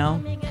 Yeah. You know?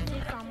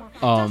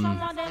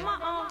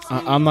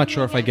 I'm not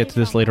sure if I get to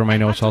this later in my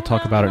notes. So I'll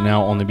talk about it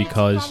now only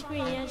because...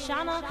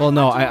 Well,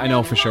 no, I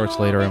know for sure it's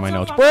later in my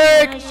notes.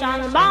 Break!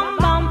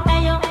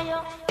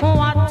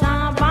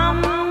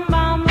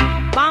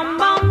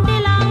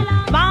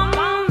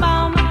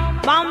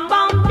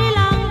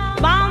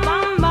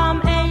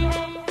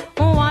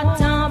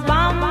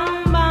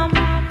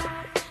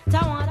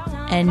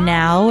 And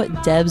now,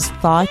 Deb's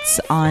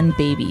thoughts on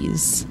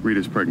babies.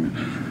 Rita's pregnant.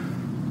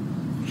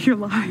 You're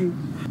lying.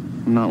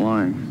 I'm not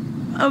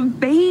lying. A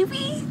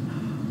baby?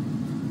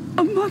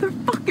 A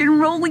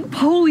motherfucking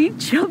roly-poly,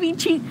 chubby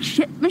cheek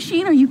shit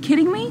machine? Are you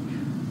kidding me?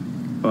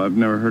 Well, I've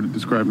never heard it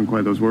described in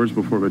quite those words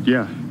before, but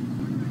yeah.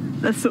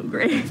 That's so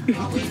great.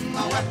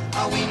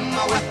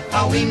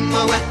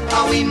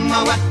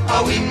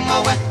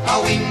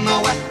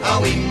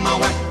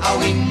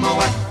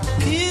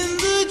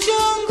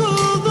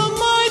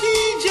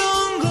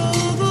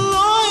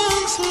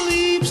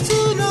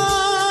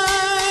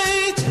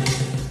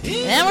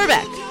 And we're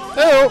back.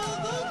 Hello.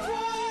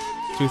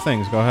 2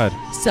 things. Go ahead.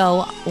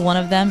 So one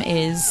of them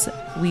is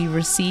we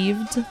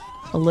received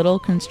a little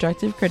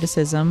constructive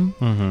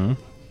criticism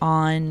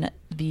on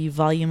the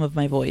volume of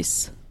my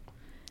voice.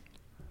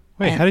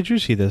 Wait, how did you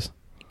see this?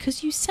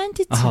 Because you sent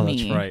it to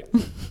me. Oh, that's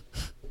right.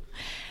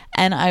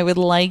 And I would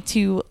like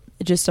to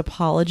just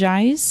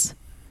apologize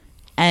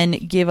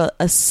and give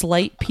a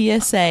slight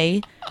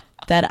PSA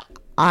that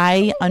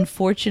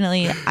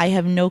unfortunately, I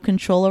have no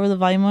control over the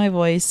volume of my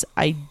voice.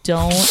 I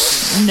don't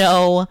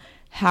know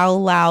how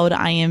loud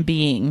I am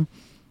being.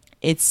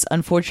 It's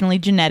unfortunately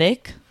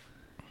genetic,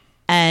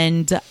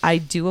 and I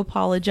do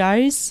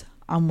apologize.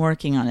 I'm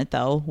working on it,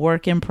 though.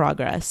 Work in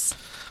progress.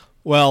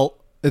 Well,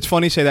 it's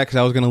funny you say that because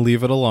I was going to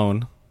leave it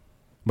alone,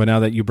 but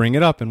now that you bring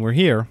it up and we're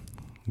here,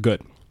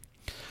 good.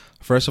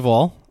 First of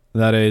all,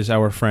 that is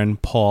our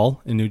friend Paul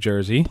in New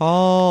Jersey.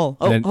 Paul.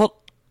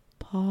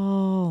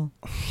 Paul.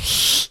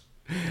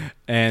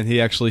 And he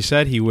actually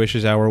said he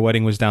wishes our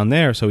wedding was down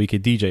there so he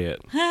could DJ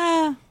it.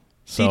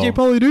 So, DJ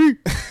Pauly D.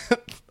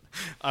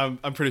 I'm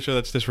pretty sure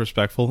that's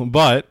disrespectful,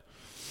 but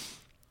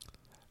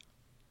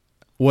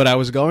what I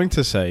was going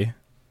to say,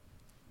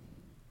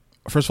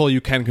 first of all,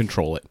 you can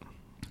control it.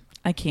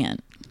 I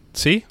can't.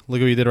 See?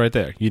 Look what you did right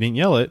there. You didn't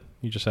yell it.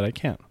 You just said I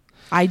can't.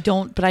 I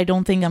don't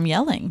think I'm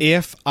yelling.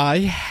 If I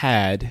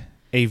had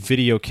a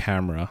video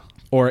camera,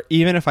 or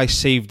even if I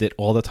saved it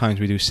all the times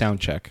we do sound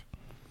check,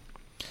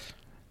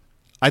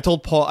 I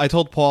told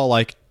Paul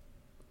like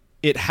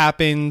it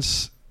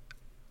happens.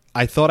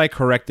 I thought I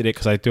corrected it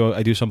because I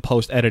do some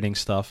post editing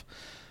stuff.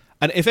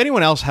 And if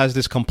anyone else has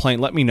this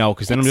complaint, let me know,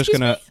 because then I'm just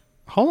gonna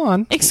hold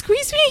on.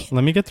 Excuse me.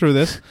 Let me get through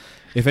this.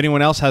 If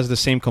anyone else has the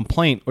same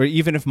complaint, or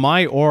even if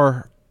my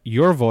or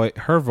your voice,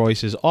 her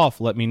voice is off,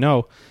 let me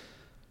know.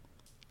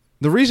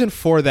 The reason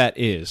for that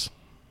is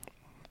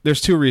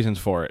there's two reasons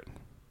for it.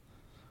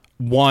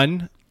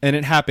 One, and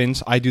it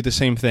happens, I do the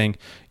same thing.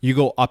 You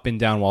go up and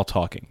down while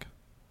talking,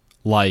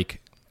 like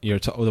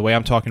the way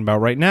I'm talking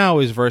about right now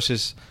is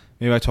versus.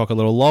 Maybe I talk a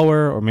little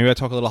lower, or maybe I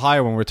talk a little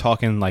higher when we're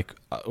talking, like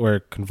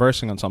we're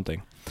conversing on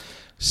something.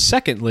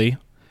 Secondly,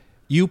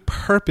 you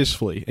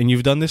purposefully, and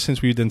you've done this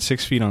since we've done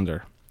 6 Feet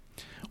Under.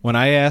 When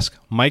I ask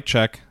mic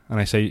check, and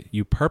I say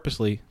you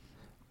purposely,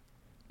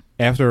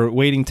 after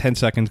waiting 10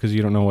 seconds because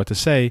you don't know what to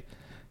say,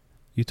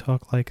 you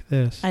talk like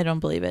this. I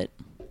don't believe it.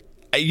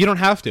 You don't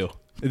have to.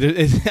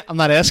 I'm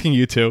not asking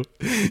you to.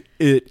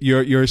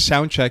 Your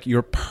sound check,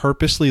 you're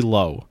purposely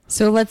low.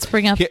 So let's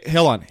bring up...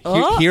 Hold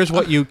on. Here's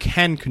what you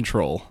can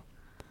control.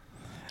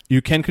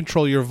 You can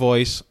control your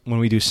voice when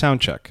we do sound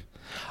check.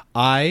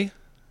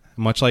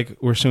 Much like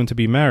we're soon to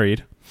be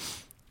married,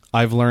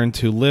 I've learned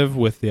to live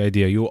with the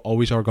idea you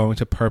always are going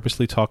to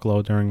purposely talk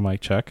low during mic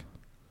check.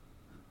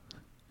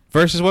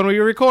 Versus when we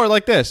record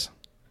like this.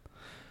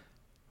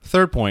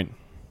 Third point.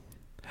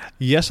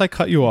 Yes, I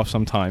cut you off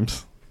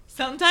sometimes.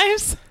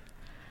 Sometimes?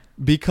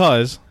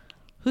 Because...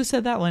 Who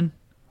said that one?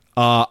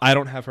 I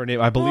don't have her name.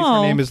 I believe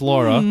her name is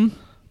Laura.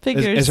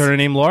 Figures. Is her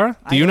name Laura?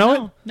 Do you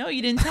know it? No,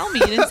 you didn't tell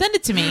me. You didn't send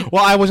it to me.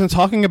 Well, I wasn't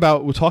talking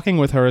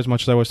with her as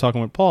much as I was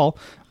talking with Paul.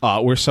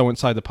 We're so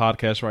inside the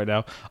podcast right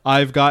now.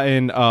 I've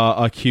gotten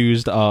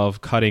accused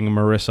of cutting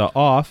Marissa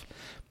off,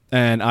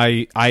 and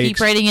I keep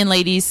writing in,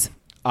 ladies.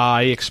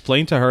 I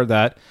explained to her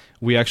that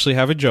we actually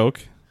have a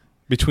joke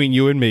between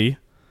you and me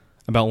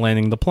about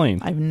landing the plane.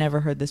 I've never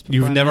heard this before.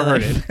 You've never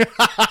heard it.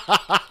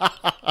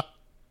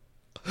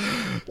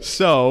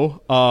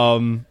 So,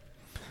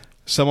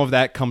 some of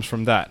that comes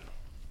from that.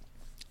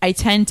 I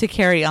tend to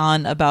carry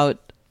on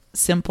about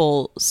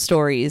simple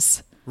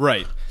stories.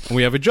 Right. And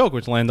we have a joke,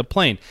 which land the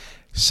plane.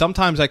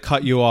 Sometimes I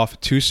cut you off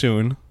too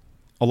soon.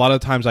 A lot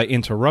of times I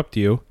interrupt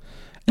you.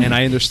 And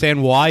I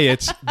understand why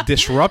it's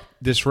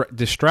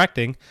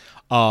distracting.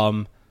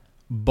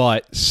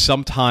 But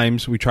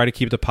sometimes we try to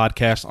keep the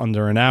podcast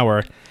under an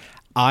hour.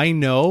 I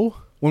know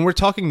when we're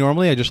talking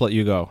normally, I just let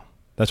you go.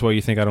 That's why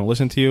you think I don't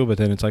listen to you. But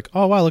then it's like,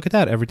 oh, wow, look at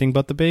that. Everything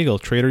but the bagel.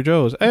 Trader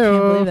Joe's. I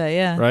can't believe that,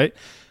 yeah. Right?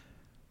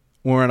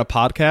 When we're on a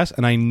podcast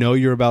and I know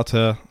you're about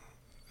to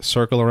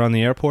circle around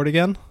the airport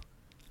again,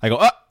 I go,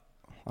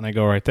 and I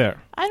go right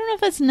there. I don't know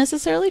if that's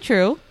necessarily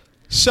true.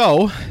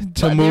 So,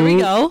 there we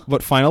go.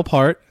 But final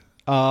part,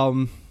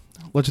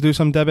 let's do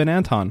some Deb and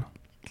Anton.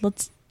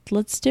 Let's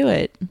do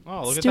it.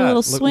 Oh, let's do a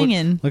little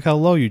swinging. Look how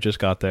low you just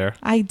got there.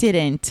 I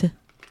didn't.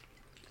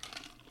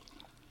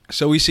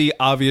 So we see,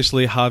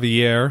 obviously,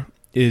 Javier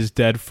is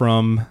dead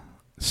from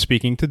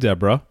speaking to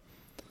Deborah.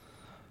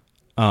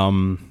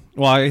 Well,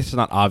 I guess it's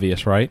not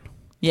obvious, right?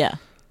 Yeah.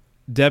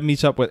 Deb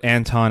meets up with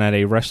Anton at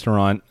a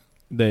restaurant.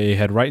 They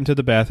head right into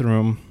the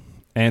bathroom.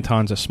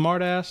 Anton's a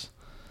smartass.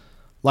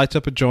 Lights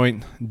up a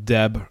joint.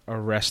 Deb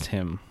arrests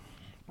him.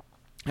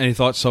 Any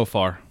thoughts so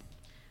far?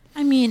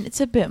 I mean, it's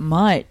a bit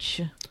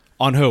much.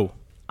 On who?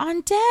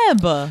 On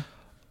Deb.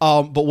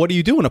 But what do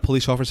you do when a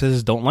police officer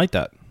says don't like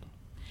that?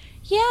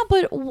 Yeah,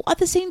 but at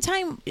the same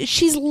time,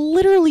 she's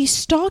literally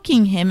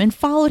stalking him and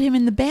followed him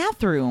in the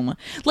bathroom.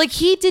 Like,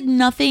 he did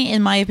nothing,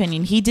 in my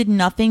opinion, he did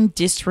nothing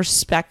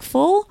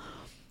disrespectful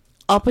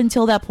up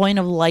until that point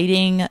of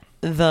lighting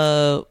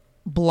the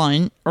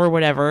blunt or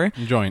whatever.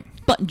 Joint.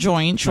 But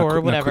joint, sure,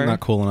 whatever. Not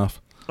cool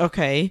enough.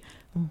 Okay.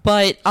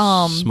 But,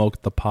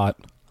 smoked the pot.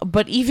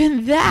 But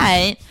even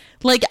that,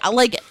 like,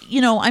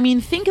 you know, I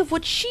mean, think of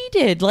what she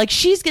did. Like,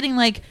 she's getting,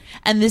 like,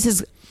 and this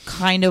is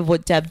kind of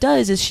what Deb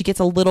does, is she gets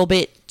a little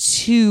bit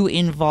too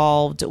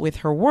involved with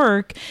her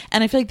work,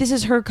 and I feel like this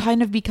is her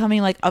kind of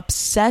becoming like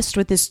obsessed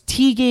with this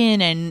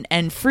Tegan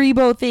and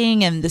Freebo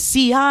thing and the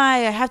CI. I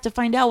have to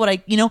find out what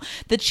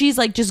that she's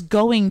like just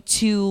going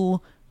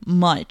too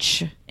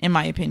much, in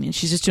my opinion.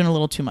 She's just doing a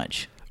little too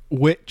much.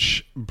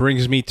 Which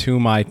brings me to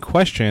my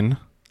question,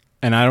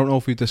 and I don't know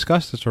if we've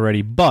discussed this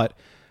already, but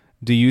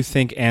do you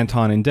think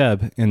Anton and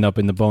Deb end up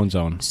in the Bone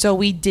Zone? So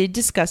we did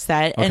discuss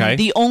that. Okay. And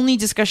the only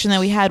discussion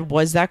that we had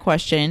was that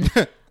question.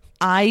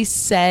 I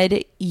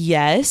said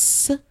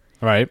yes.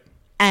 Right.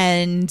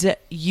 And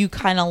you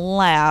kind of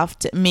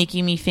laughed,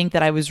 making me think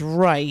that I was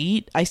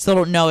right. I still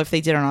don't know if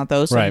they did or not,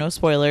 though, so right. No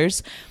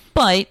spoilers.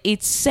 But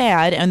it's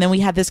sad. And then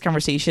we had this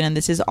conversation, and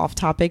this is off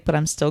topic, but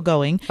I'm still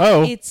going.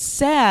 Oh. It's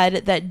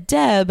sad that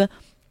Deb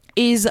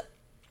is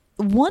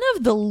one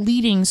of the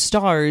leading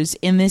stars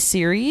in this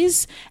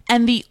series,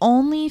 and the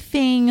only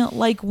thing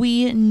like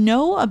we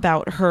know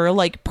about her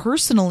like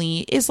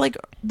personally is like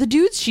the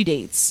dudes she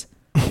dates.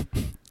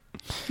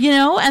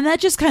 And that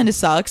just kind of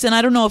sucks. And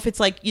I don't know if it's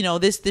like,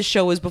 this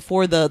show was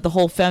before the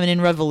whole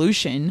feminine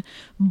revolution,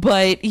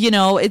 but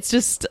it's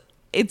just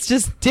it's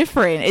just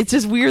different. It's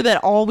just weird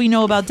that all we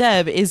know about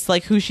Deb is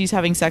like who she's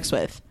having sex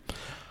with.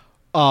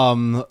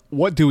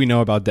 What do we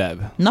know about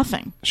Deb?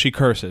 Nothing. She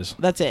curses.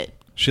 That's it.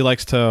 She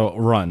likes to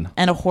run.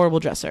 And a horrible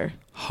dresser.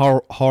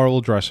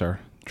 Horrible dresser.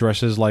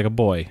 Dresses like a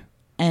boy.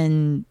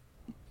 And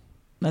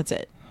that's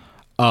it.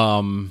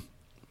 I'm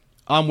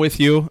with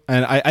you.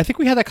 And I think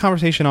we had that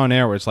conversation on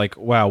air where it's like,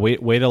 wow,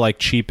 way to like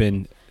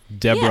cheapen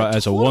Deborah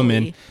as a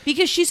woman.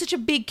 Because she's such a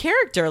big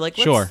character. Like,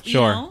 sure. You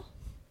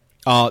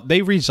know?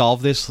 They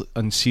resolve this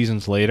in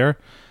seasons later.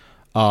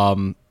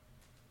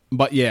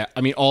 But yeah,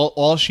 I mean,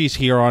 all she's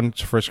here on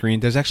for screen.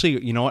 There's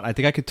actually, you know what? I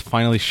think I could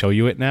finally show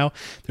you it now.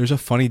 There's a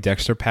funny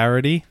Dexter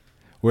parody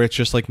where it's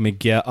just like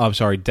Miguel. I'm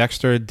sorry,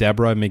 Dexter,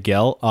 Deborah, and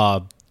Miguel.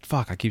 I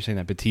keep saying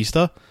that.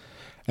 Batista.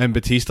 And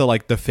Batista,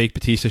 like the fake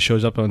Batista,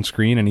 shows up on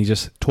screen and he's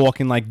just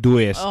talking like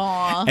this.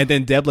 And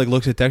then Deb like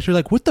looks at Dexter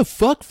like, "What the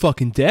fuck,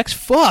 fucking Dex?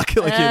 Fuck!"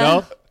 Like you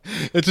know.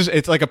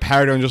 It's like a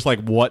parody on just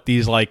like what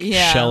these like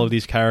shell of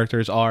these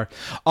characters are.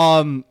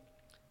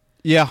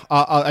 Yeah,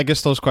 I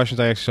guess those questions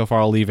I asked so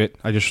far, I'll leave it.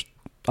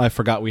 I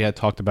forgot we had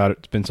talked about it.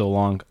 It's been so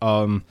long.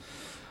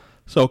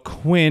 So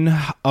Quinn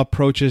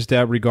approaches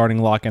Deb regarding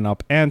locking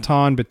up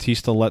Anton.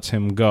 Batista lets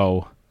him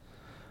go.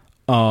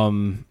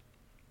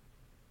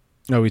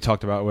 No, we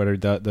talked about whether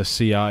the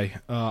CI.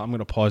 I'm going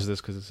to pause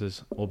this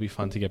because will be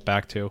fun to get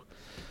back to.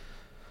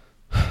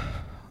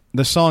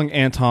 The song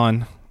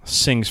Anton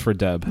sings for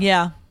Deb.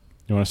 Yeah.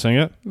 You want to sing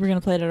it? We're going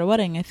to play it at a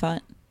wedding, I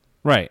thought.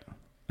 Right.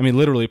 I mean,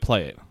 literally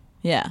play it.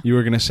 Yeah. You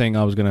were going to sing,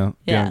 I was going to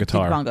be on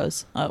guitar. Yeah,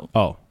 bongos.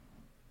 Oh.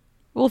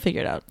 We'll figure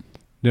it out.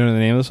 Do you know the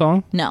name of the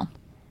song? No.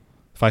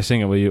 If I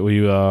sing it, will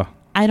you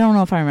I don't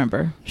know if I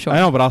remember. Sure. I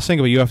know, but I'll sing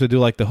it, but you have to do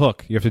like the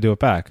hook. You have to do it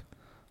back.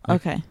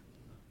 Like, okay.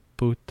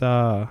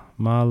 Puta,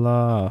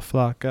 mala,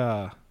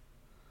 flaca.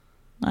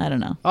 I don't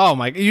know. Oh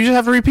my, you just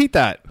have to repeat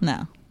that.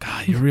 No.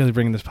 God, you're really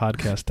bringing this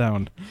podcast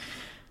down.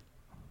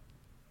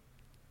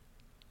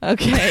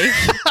 Okay.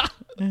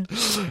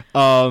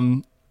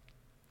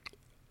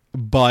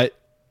 But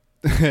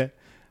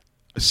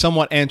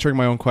somewhat answering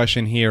my own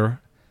question here,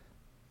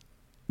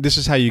 this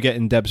is how you get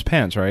in Deb's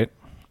pants, right?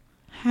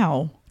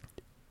 How?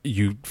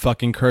 You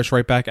fucking curse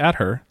right back at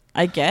her.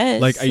 I guess.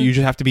 Like, you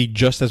just have to be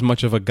just as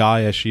much of a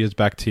guy as she is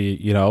back to,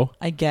 you know?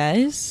 I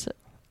guess.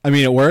 I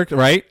mean, it worked,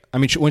 right? I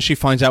mean, when she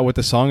finds out what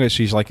the song is,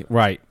 she's like,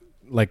 right,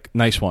 like,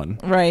 nice one.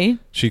 Right.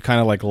 She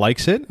kind of, like,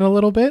 likes it a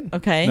little bit.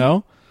 Okay.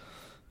 No?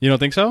 You don't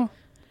think so?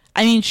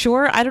 I mean,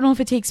 sure. I don't know if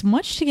it takes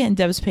much to get in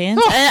Deb's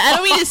pants. I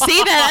don't mean to say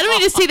that. I don't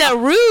mean to say that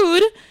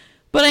rude.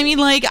 But I mean,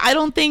 like, I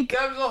don't think...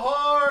 Deb's a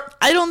whore!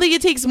 I don't think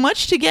it takes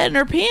much to get in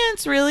her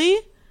pants, really.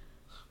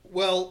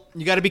 Well,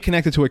 you got to be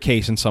connected to a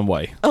case in some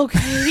way.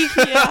 Okay,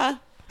 yeah.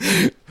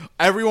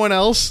 Everyone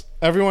else,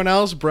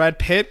 Brad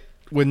Pitt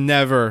would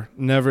never,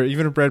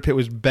 even if Brad Pitt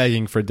was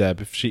begging for Deb,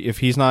 if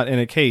he's not in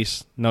a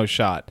case, no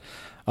shot.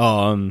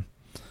 You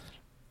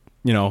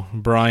know,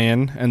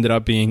 Brian ended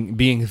up being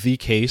the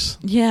case.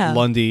 Yeah.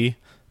 Lundy,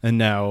 and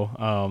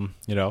now,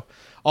 you know,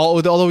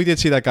 although we did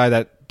see that guy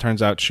that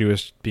turns out she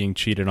was being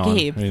cheated on.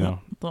 Gabe, you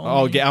know.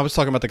 I was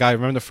talking about the guy.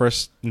 Remember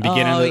the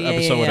beginning of the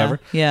episode, whatever.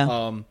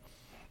 Yeah.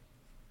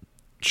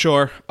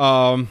 Sure.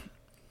 I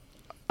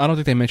don't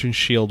think they mentioned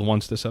S.H.I.E.L.D.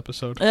 once this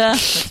episode.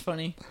 That's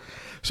funny.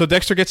 So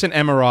Dexter gets an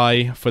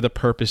MRI for the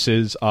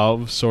purposes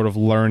of sort of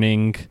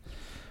learning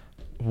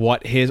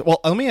what his... Well,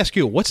 let me ask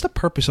you, what's the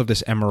purpose of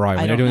this MRI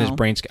when they're doing this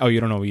brain scan? Oh,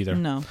 you don't know either?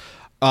 No.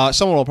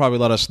 Someone will probably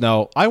let us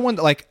know. I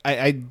wonder, like,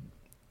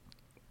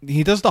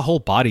 he does the whole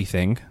body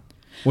thing,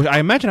 which I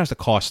imagine has to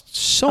cost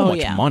so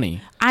much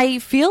money. I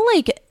feel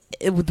like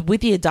with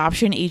the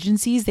adoption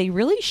agencies, they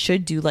really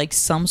should do like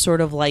some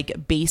sort of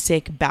like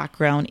basic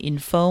background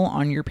info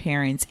on your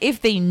parents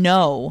if they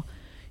know,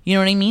 you know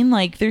what I mean?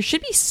 Like there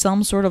should be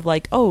some sort of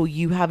like, oh,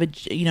 you have a,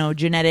 you know,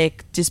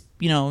 genetic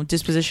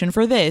disposition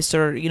for this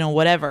or, you know,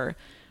 whatever.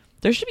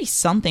 There should be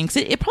something. 'Cause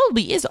it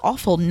probably is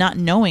awful not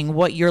knowing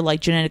what you're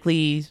like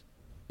genetically,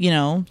 you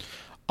know.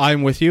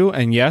 I'm with you.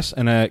 And yes.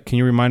 And can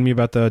you remind me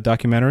about the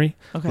documentary?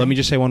 Okay. Let me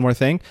just say one more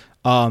thing.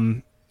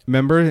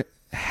 Remember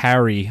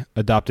Harry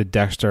adopted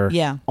Dexter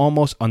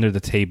almost under the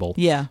table.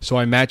 Yeah. So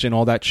I imagine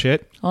all that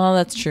shit. Well,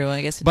 that's true,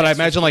 I guess. But I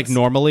imagine like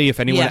normally if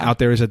anyone out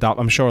there is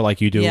I'm sure like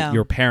you do,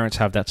 your parents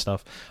have that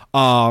stuff.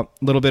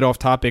 Little bit off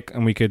topic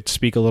and we could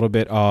speak a little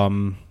bit,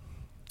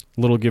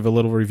 give a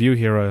little review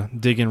here, a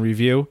dig in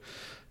review.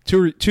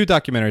 Two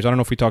documentaries. I don't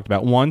know if we talked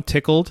about. One,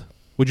 Tickled.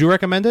 Would you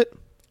recommend it?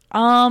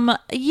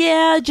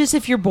 Yeah, just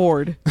if you're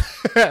bored.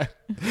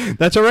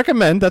 That's a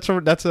recommend. That's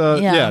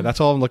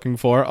all I'm looking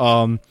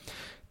for.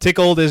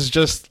 Tickled is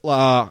just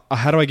how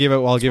do I give it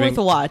while giving? It's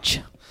worth a watch.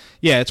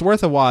 Yeah, it's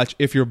worth a watch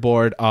if you're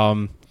bored.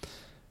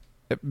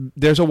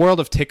 There's a world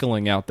of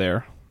tickling out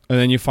there, and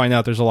then you find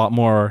out there's a lot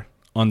more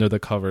under the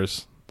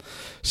covers.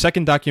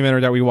 Second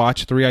documentary that we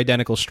watched, 3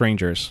 Identical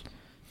Strangers,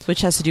 which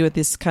has to do with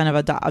this kind of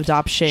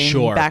adoption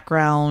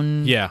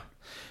background. Yeah.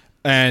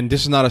 And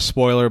this is not a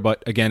spoiler,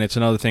 but again, it's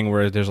another thing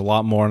where there's a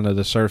lot more under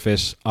the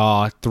surface.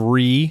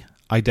 3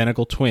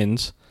 identical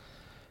twins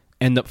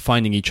end up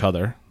finding each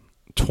other.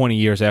 20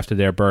 years after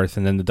their birth,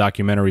 and then the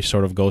documentary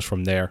sort of goes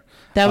from there.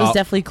 That was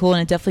definitely cool,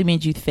 and it definitely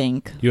made you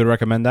think. You would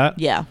recommend that?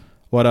 Yeah.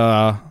 What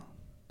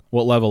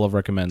level of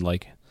recommend?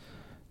 Like,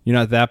 you're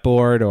not that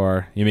bored,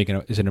 or you making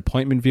is it an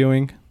appointment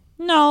viewing?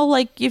 No,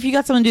 like if you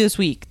got something to do this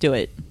week, do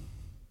it.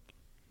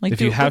 Like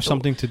if you have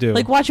something to do,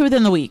 like watch it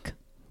within the week.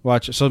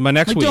 Watch it. So my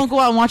next week. Don't go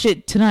out and watch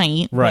it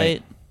tonight.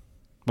 Right.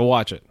 But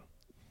watch it.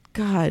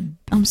 God,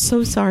 I'm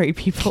so sorry,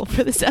 people,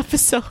 for this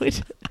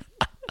episode.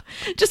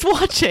 Just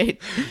watch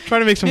it.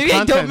 Trying to make some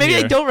content Maybe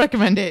here. I don't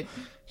recommend it.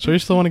 So you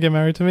still want to get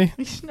married to me?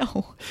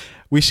 No.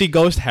 We see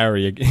Ghost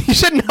Harry again. You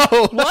said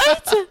no.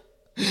 What?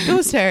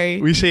 Ghost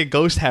Harry. We see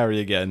Ghost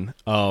Harry again.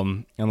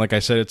 And like I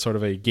said, it's sort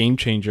of a game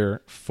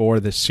changer for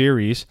the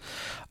series.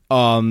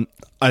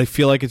 I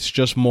feel like it's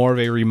just more of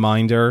a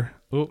reminder.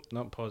 Oh,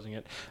 not pausing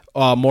it.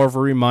 More of a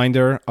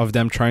reminder of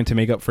them trying to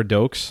make up for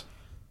Dokes.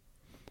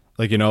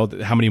 Like, you know,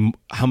 how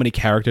many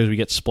characters we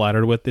get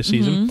splattered with this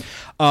season.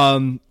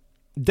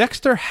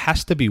 Dexter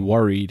has to be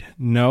worried.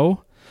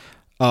 No.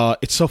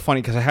 It's so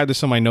funny because I had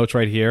this in my notes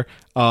right here.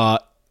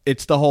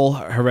 It's the whole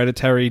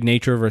hereditary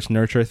nature versus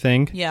nurture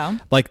thing. Yeah.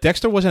 Like,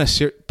 Dexter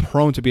wasn't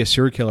prone to be a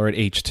serial killer at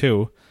age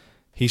 2.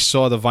 He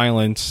saw the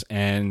violence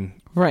and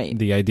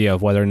the idea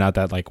of whether or not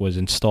that like was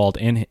installed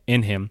in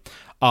him.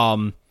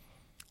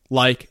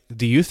 Like,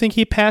 do you think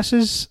he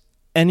passes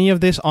any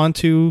of this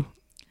onto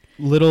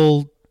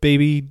little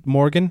baby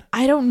Morgan?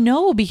 I don't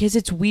know, because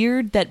it's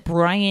weird that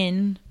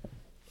Brian,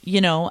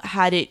 you know,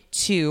 had it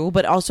too,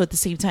 but also at the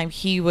same time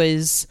he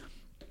was,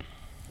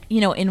 you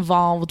know,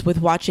 involved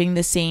with watching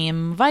the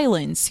same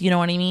violence, you know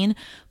what I mean?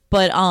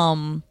 But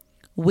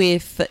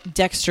with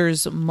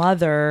Dexter's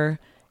mother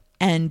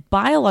and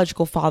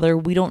biological father,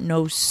 we don't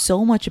know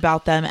so much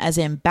about them as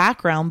in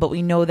background, but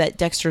we know that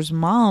Dexter's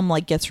mom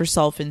like gets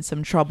herself in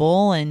some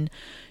trouble, and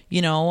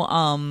you know,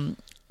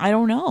 I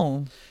don't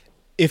know.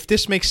 If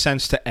this makes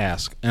sense to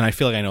ask, and I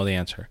feel like I know the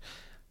answer,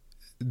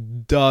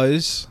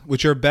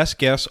 with your best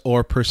guess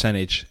or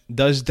percentage,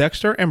 does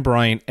Dexter and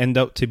Brian end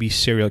up to be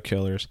serial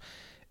killers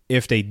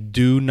if they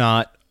do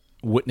not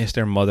witness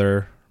their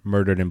mother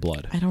murdered in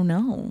blood? I don't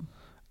know.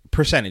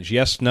 Percentage,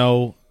 yes,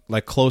 no,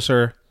 like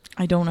closer?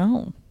 I don't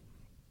know.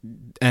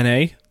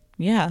 NA?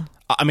 Yeah.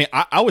 I mean,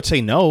 I would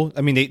say no.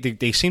 I mean,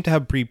 they seem to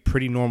have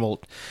pretty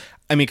normal.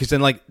 I mean, because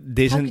then like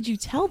how could you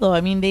tell though? I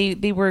mean,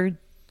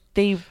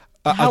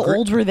 how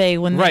old were they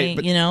when they,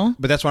 but, you know?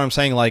 But that's what I'm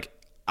saying. Like,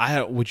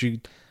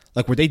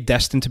 were they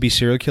destined to be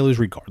serial killers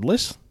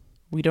regardless?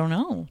 We don't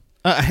know.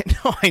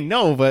 I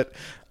know, but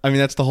I mean,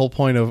 that's the whole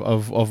point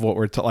of what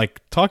we're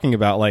talking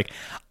about. Like,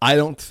 I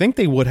don't think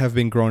they would have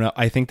been grown up.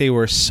 I think they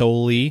were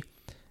solely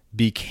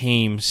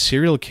became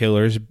serial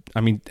killers. I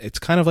mean, it's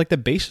kind of like the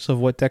basis of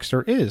what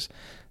Dexter is.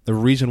 The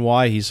reason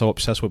why he's so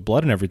obsessed with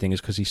blood and everything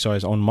is because he saw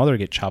his own mother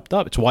get chopped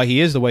up. It's why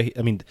he is the way.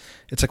 I mean,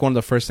 it's like one of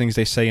the first things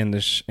they say in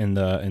the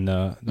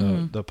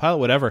pilot,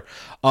 whatever.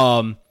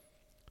 I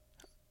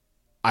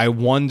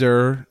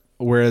wonder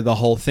where the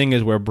whole thing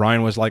is, where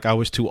Brian was like, I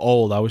was too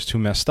old, I was too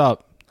messed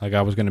up, like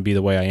I was going to be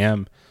the way I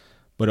am,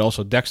 but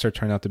also Dexter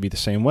turned out to be the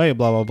same way.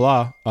 Blah blah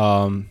blah.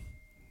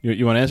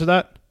 You want to answer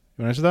that?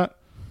 You want to answer that?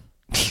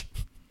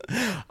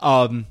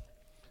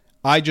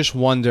 I just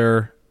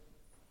wonder,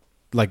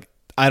 like,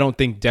 I don't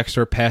think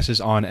Dexter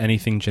passes on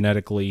anything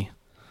genetically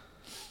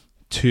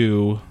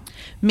to...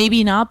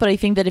 Maybe not, but I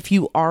think that if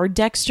you are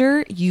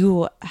Dexter,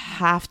 you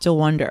have to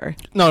wonder.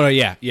 No,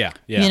 yeah.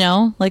 You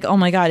know? Like, oh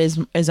my God,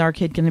 is our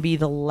kid going to be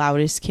the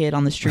loudest kid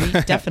on the street?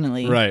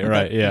 Definitely.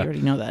 Right, yeah. You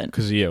already know that.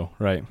 Because of you,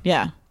 right.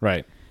 Yeah.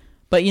 Right.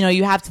 But, you know,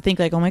 you have to think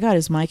like, oh my God,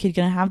 is my kid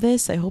going to have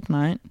this? I hope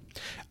not.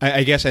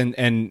 I guess,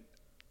 and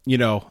you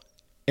know...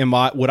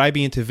 would I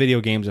be into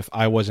video games if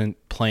I wasn't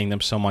playing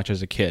them so much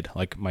as a kid?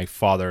 Like my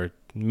father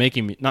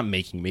playing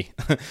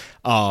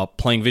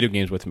video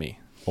games with me.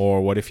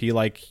 Or what if he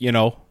like, you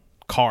know,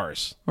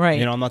 cars? Right.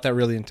 You know, I'm not that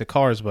really into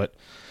cars, but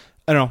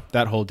I don't know,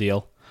 that whole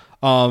deal.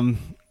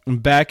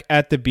 Back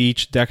at the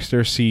beach,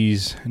 Dexter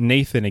sees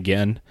Nathan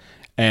again,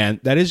 and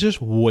that is just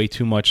way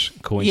too much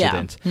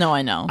coincidence. Yeah. No,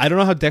 I know. I don't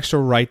know how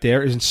Dexter right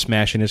there isn't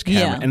smashing his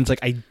camera. Yeah. And it's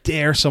like, I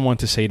dare someone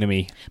to say to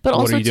me, but what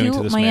also are you doing too,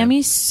 to this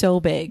Miami's man?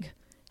 so big.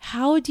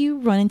 How do you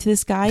run into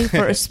this guy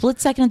for a split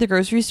second at the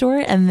grocery store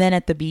and then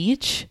at the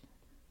beach?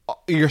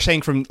 You're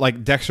saying from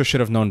like Dexter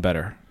should have known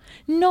better.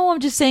 No, I'm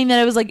just saying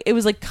that it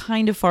was like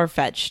kind of far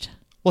fetched.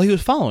 Well, he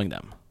was following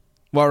them.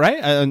 Well,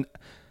 right?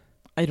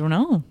 I don't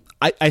know.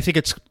 I think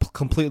it's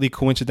completely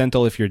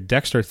coincidental if you're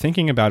Dexter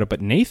thinking about it,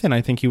 but Nathan,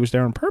 I think he was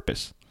there on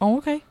purpose. Oh,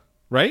 okay.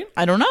 Right?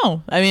 I don't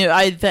know. I mean,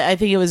 I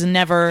think it was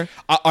never.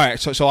 All right,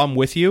 so I'm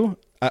with you.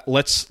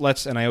 Let's,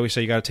 and I always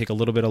say you got to take a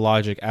little bit of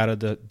logic out of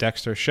the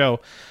Dexter show.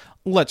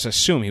 Let's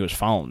assume he was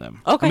following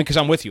them. Okay. I mean, because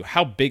I'm with you.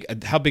 How big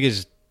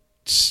is,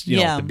 you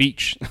know, the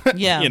beach?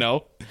 Yeah. You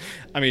know?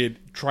 I mean,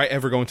 try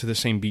ever going to the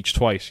same beach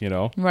twice, you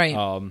know? Right.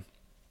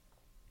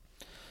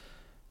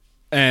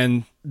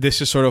 And this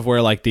is sort of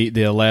where, like, the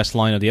last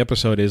line of the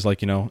episode is,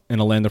 like, you know, in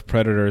a land of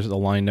predators, the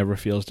lion never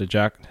fears the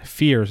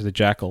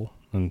jackal.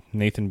 And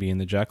Nathan being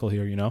the jackal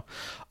here, you know?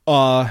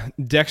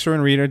 Dexter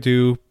and Rita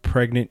do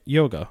pregnant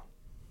yoga.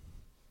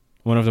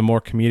 One of the more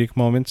comedic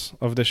moments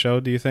of the show,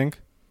 do you think?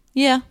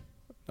 Yeah.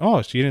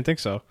 Oh, so you didn't think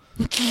so?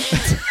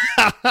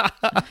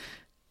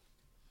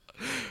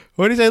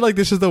 What did he say? Like,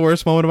 this is the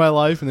worst moment of my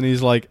life? And then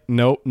he's like,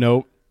 nope,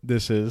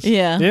 this is.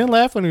 Yeah. He didn't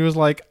laugh when he was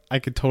like, I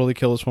could totally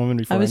kill this woman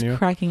before I was knew.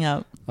 cracking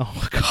up. Oh,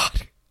 my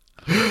God.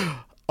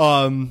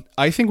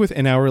 I think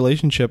within our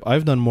relationship,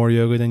 I've done more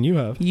yoga than you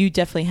have. You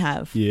definitely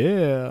have.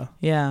 Yeah.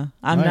 Yeah.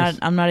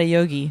 I'm not a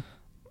yogi.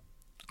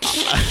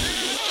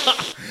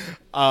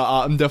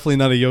 I'm definitely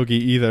not a yogi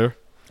either.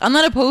 I'm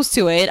not opposed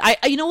to it.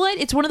 You know what?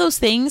 It's one of those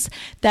things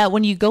that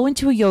when you go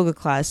into a yoga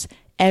class,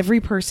 every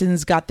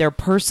person's got their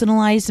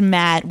personalized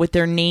mat with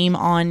their name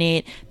on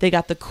it. They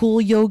got the cool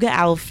yoga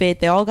outfit.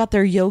 They all got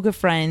their yoga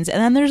friends.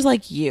 And then there's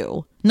like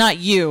you. Not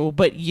you,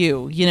 but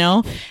you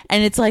know?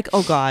 And it's like,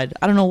 oh God,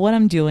 I don't know what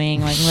I'm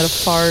doing. Like, I'm going to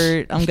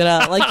fart. I'm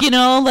going to, like, you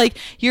know, like,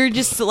 you're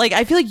just like,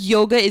 I feel like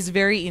yoga is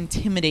very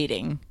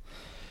intimidating.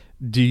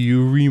 Do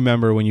you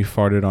remember when you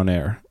farted on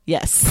air?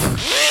 Yes.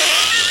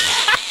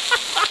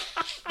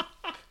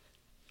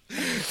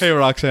 Hey,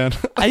 Roxanne.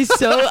 I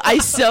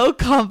so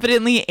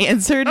confidently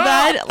answered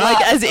that, like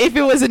as if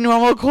it was a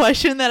normal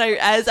question. That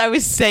as I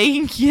was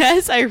saying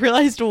yes, I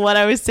realized what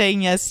I was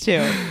saying yes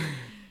to.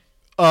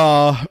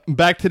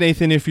 Back to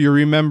Nathan. If you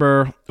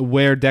remember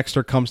where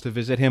Dexter comes to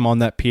visit him on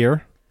that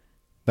pier,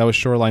 that was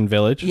Shoreline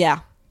Village. Yeah.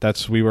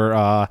 You were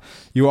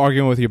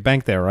arguing with your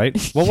bank there, right?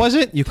 What was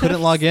it? You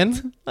couldn't log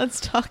in?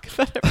 Let's talk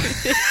about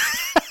everything.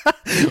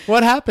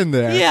 What happened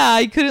there? Yeah,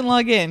 I couldn't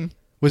log in.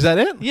 Was that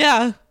it?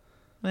 Yeah.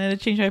 I had to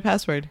change my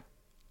password.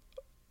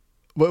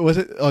 What was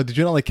it? Oh, did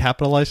you not like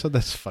capitalize something?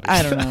 That's funny.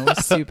 I don't know. It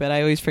was stupid.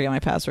 I always forget my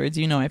passwords.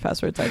 You know my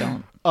passwords. I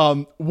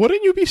don't.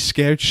 Wouldn't you be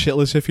scared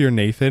shitless if you're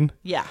Nathan?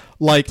 Yeah.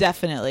 Like,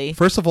 definitely.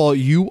 First of all,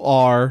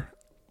 you're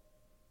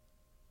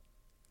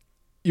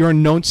a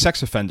known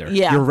sex offender.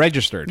 Yeah. You're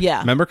registered. Yeah.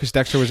 Remember? Because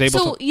Dexter was able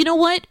to... So, you know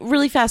what?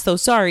 Really fast, though.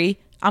 Sorry.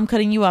 I'm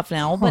cutting you off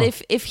now.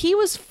 But if he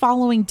was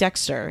following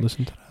Dexter...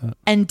 Listen to that.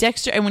 And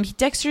when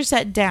Dexter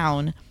sat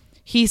down,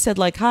 he said,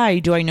 like, hi,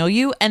 do I know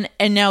you? And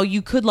now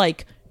you could,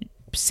 like,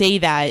 say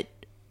that,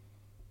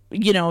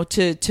 you know,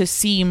 to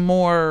see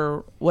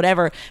more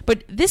whatever.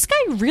 But this guy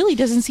really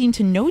doesn't seem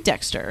to know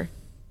Dexter.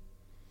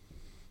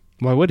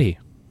 Why would he?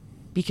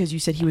 Because you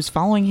said he was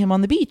following him on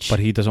the beach. But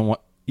he doesn't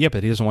want... Yeah,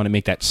 but he doesn't want to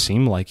make that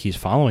seem like he's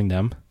following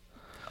them.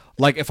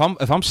 Like, if I'm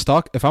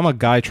a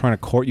guy trying to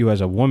court you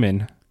as a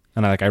woman...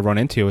 And I run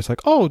into you. It's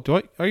like, oh,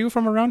 are you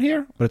from around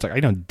here? But it's like,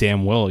 I know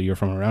damn well you're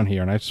from around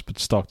here, and I've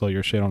stalked all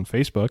your shit on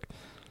Facebook.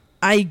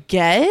 I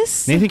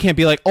guess. Nathan can't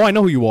be like, oh, I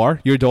know who you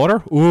are. Your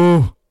daughter?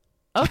 Ooh.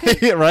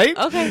 Okay. Right?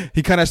 Okay.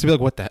 He kind of has to be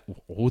like,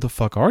 who the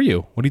fuck are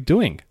you? What are you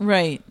doing?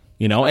 Right.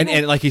 You know? Okay.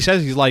 And like he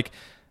says, he's like,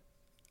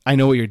 I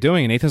know what you're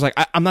doing. And Nathan's like,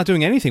 I'm not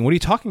doing anything. What are you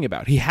talking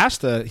about? He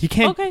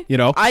can't, okay. You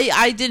know?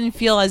 I didn't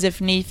feel as if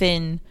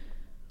Nathan...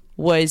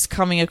 was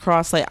coming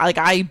across like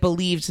I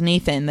believed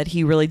Nathan that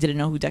he really didn't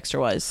know who Dexter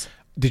was.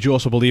 Did you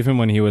also believe him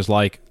when he was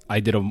like, I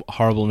did a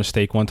horrible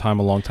mistake one time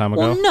a long time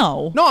ago?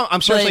 Well, no,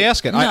 I'm seriously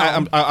asking. No.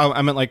 I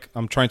meant like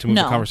I'm trying to move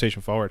the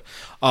conversation forward.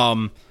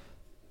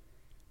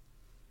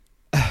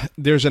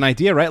 There's an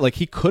idea, right? Like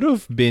he could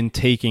have been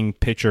taking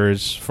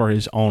pictures for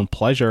his own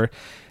pleasure.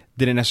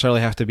 Didn't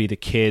necessarily have to be the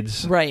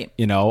kids, right?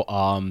 You know,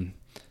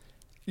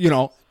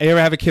 you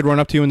ever have a kid run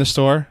up to you in the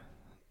store,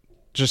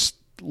 just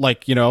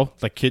like, you know,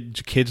 like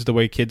kids the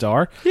way kids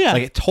are. Yeah.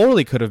 Like it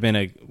totally could have been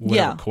a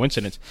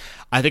coincidence.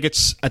 I think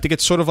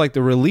it's sort of like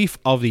the relief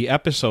of the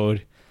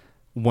episode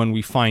when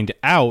we find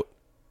out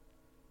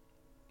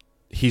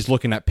he's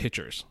looking at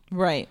pictures.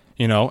 Right.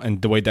 You know,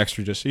 and the way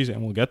Dexter just sees it,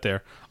 and we'll get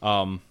there.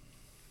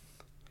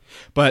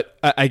 But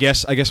I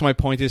guess my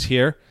point is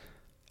here,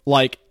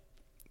 like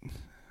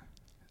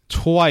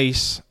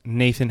twice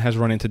Nathan has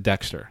run into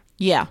Dexter.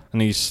 Yeah.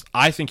 And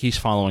I think he's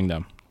following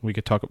them.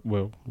 We've talked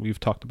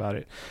about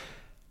it.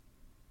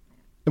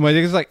 And my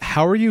thing is like,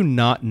 how are you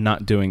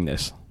not doing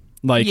this?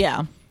 Like,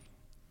 yeah.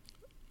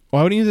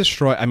 Why wouldn't you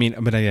destroy? I mean,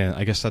 but again,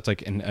 I guess that's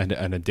like an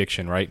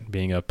addiction, right?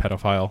 Being a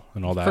pedophile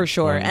and all that. For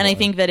sure. And I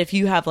think that if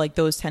you have like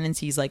those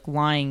tendencies, like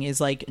lying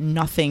is like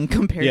nothing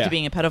compared to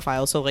being a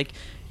pedophile. So like,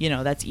 you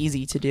know, that's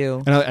easy to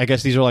do. And I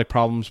guess these are like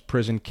problems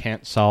prison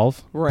can't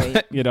solve.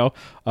 Right. You know,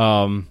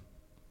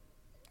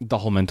 the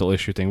whole mental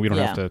issue thing. We don't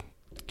have to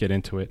get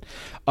into it.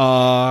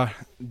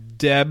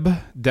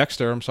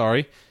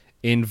 Dexter,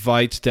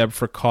 invites Deb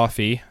for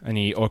coffee, and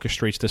he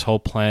orchestrates this whole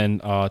plan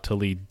to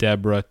lead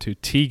Deborah to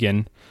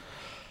Tegan.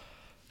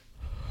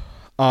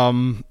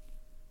 Do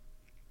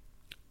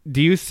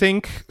you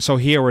think so?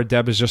 Here, where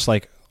Deb is just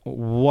like,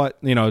 what,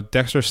 you know,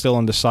 Dexter's still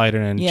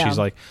undecided, and she's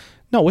like,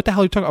 no, what the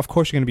hell are you talking? Of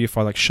course you're going to be a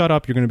father. Like, shut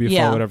up, you're going to be a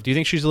father, whatever. Do you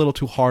think she's a little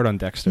too hard on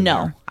Dexter?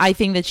 No, there? I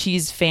think that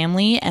she's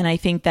family, and I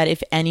think that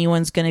if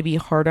anyone's going to be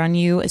hard on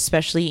you,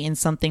 especially in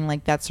something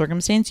like that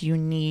circumstance,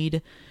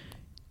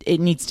 it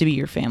needs to be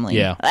your family.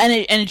 Yeah. And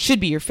it should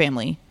be your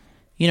family.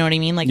 You know what I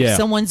mean? Like, if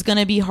someone's going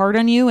to be hard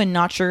on you and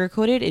not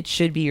sugarcoat it, it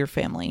should be your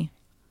family.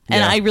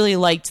 And I really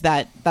liked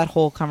that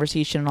whole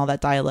conversation and all that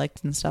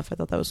dialect and stuff. I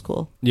thought that was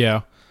cool.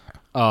 Yeah.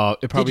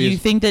 It probably Did you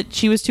think that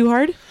she was too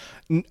hard?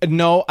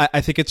 No, I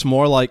think it's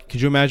more like,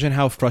 could you imagine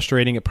how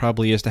frustrating it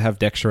probably is to have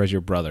Dexter as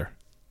your brother?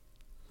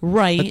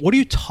 Right. Like, what are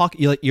you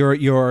talking? Like,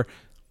 you're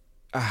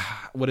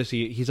what is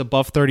he? He's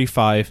above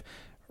 35.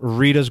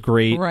 Rita's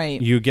great.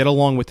 Right. You get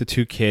along with the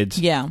two kids.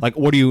 Yeah. Like,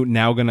 what are you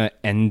now gonna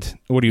end?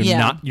 What are you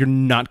not? You're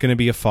not gonna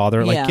be a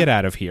father. Like, get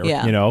out of here.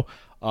 Yeah. You know.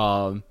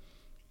 And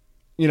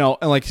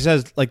like he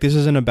says, like, this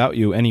isn't about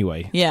you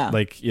anyway. Yeah.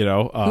 Like,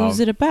 who's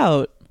it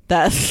about?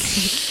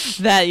 That's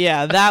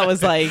that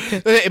was like,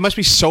 it must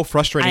be so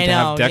frustrating to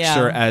have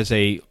Dexter as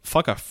a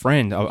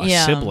friend,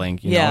 a sibling,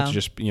 you know, to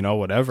just,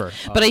 whatever.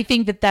 But I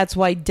think that's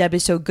why Deb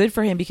is so good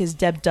for him, because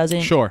Deb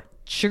doesn't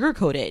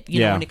sugarcoat it, you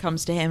know, when it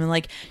comes to him. And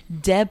like,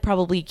 Deb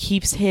probably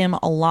keeps him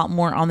a lot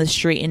more on the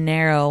straight and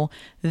narrow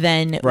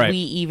than we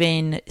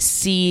even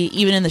see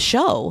even in the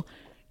show.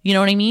 You know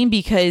what I mean?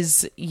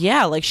 Because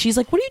like, she's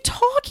like, what are you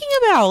talking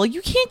about? Like,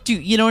 you can't do,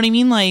 you know what I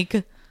mean?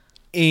 Like,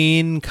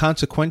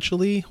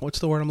 inconsequentially, what's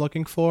the word I'm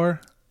looking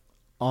for?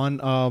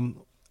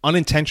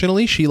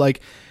 Unintentionally, she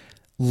like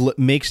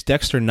makes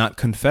Dexter not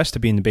confess to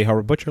being the Bay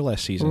Harbor Butcher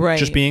last season. Right.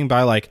 Just being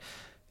by like,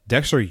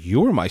 Dexter,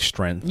 you were my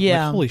strength.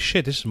 Yeah. Like, holy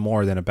shit, this is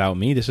more than about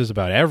me. This is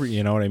about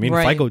you know what I mean?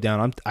 Right. If I go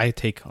down, I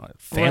take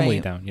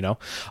family down, you know?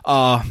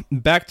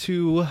 Back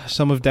to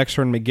some of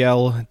Dexter and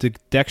Miguel.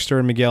 Dexter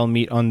and Miguel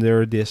meet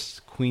under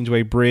this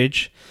Queensway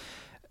Bridge.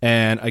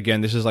 And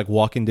again, this is like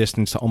walking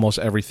distance to almost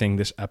everything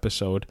this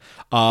episode.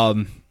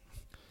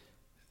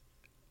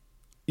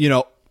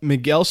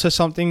 Miguel says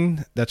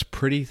something that's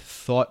pretty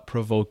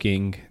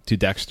thought-provoking to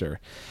Dexter.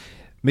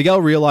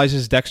 Miguel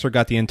realizes Dexter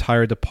got the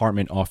entire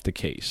department off the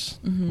case,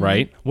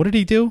 right? What did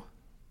he do?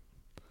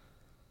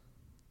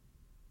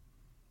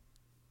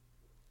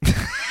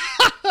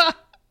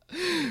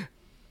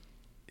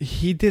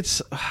 He did.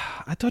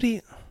 I thought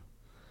he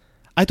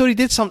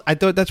did something. I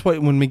thought that's what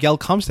when Miguel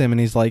comes to him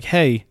and he's like,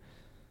 "Hey,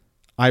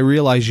 I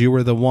realize you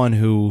were the one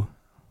who."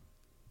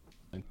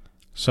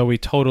 So we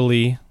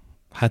totally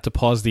had to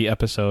pause the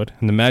episode.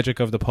 And the magic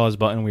of the pause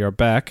button, we are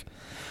back.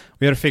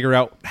 We had to figure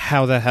out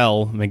how the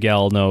hell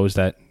Miguel knows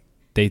that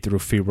they threw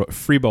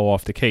Freebo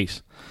off the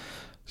case.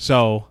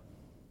 So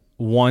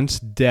once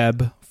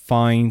Deb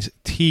finds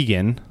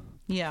Tegan,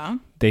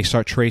 they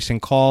start tracing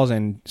calls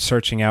and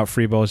searching out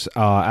Freebo's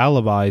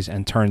alibis,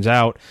 and turns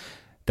out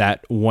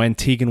that when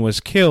Tegan was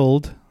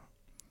killed,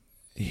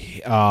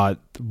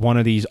 one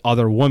of these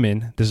other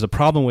women, this is a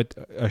problem with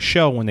a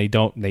show when they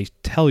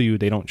tell you,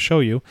 they don't show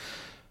you,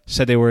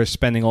 said they were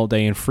spending all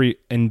day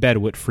in bed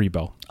with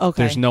Freebo.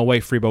 Okay. There's no way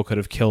Freebo could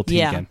have killed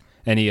Tegan.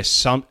 And he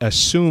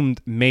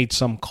assumed made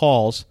some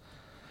calls,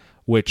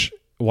 which,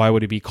 why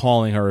would he be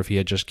calling her if he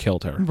had just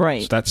killed her?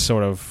 Right. So that's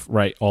sort of,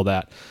 all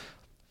that.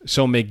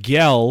 So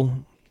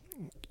Miguel,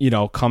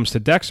 comes to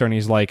Dexter and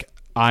he's like,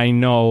 I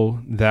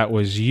know that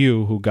was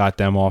you who got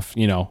them off,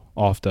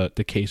 off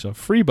the case of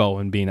Freebo,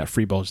 and being that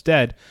Freebo's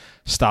dead,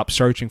 stop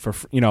searching for,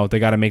 they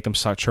got to make them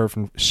start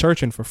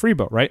searching for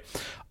Freebo, right?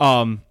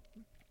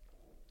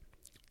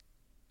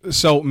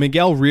 So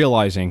Miguel,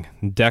 realizing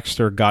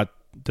Dexter got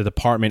the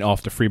department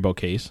off the Freebo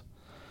case,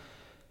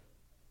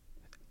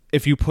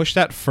 if you push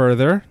that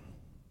further,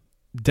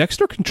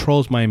 Dexter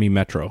controls Miami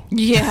Metro.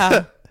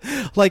 Yeah.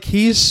 Like,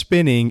 he's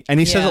spinning, and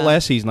he says it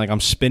last season, like,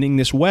 I'm spinning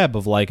this web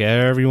of, like,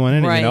 everyone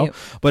in it,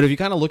 But if you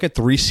kind of look at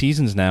 3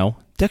 seasons now,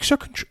 Dexter,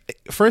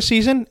 first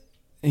season,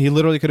 he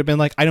literally could have been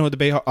like, I know what the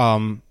Bay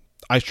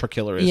Ice Truck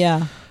Killer is.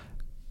 Yeah.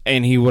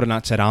 And he would have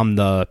not said, I'm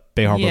the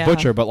Bay Harbor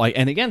Butcher. But, like,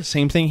 and again,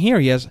 same thing here.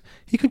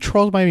 He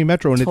controls Miami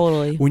Metro. And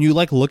totally. When you,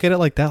 like, look at it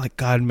like that, like,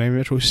 God, Miami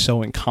Metro is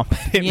so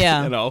incompetent.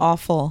 Yeah,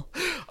 awful.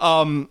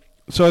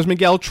 So as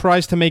Miguel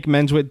tries to make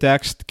amends with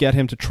Dex, get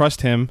him to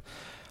trust him,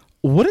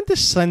 wouldn't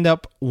this send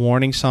up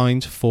warning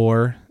signs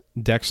for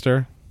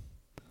Dexter?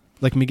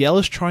 Like, Miguel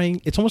is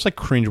trying, it's almost like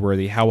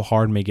cringeworthy how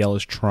hard Miguel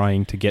is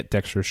trying to get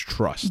Dexter's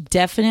trust.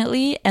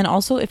 Definitely. And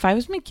also, if I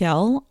was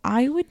Miguel,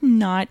 I would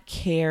not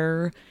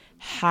care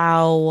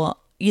how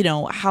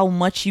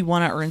much you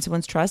want to earn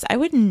someone's trust. I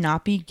would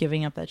not be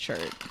giving up that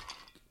shirt.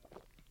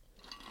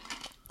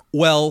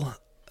 Well,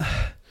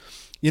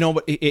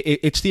 but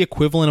it's the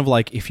equivalent of,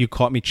 like, if you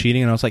caught me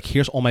cheating and I was like,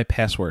 here's all my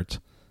passwords.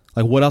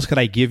 Like, what else could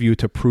I give you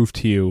to prove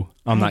to you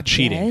I'm not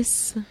cheating?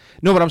 Yes.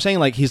 No, but I'm saying,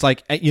 like, he's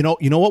like, you know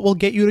what will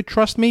get you to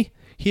trust me?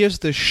 Here's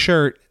the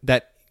shirt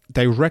that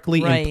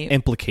directly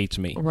implicates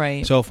me.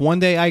 Right. So if one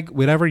day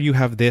whenever you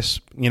have this,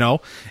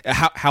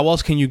 how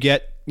else can you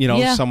get,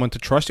 someone to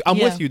trust you? I'm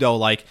with you though.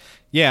 Like,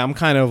 I'm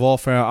kind of all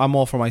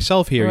for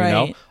myself here,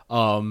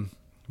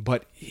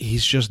 but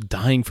he's just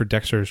dying for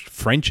Dexter's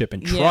friendship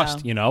and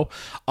trust,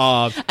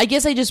 I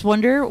guess I just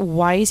wonder,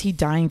 why is he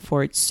dying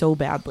for it so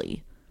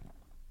badly?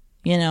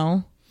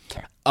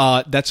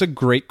 That's a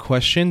great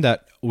question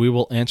that we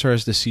will answer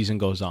as the season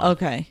goes on.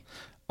 Okay.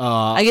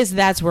 I guess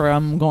that's where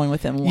I'm going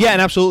with him. Yeah,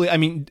 and absolutely. I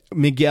mean,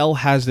 Miguel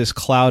has this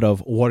cloud of,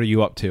 what are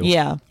you up to?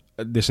 Yeah.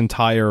 This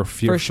entire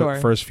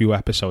first few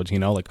episodes,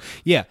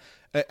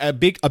 a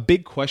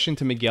big question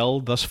to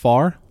Miguel thus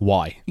far,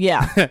 why?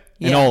 Yeah.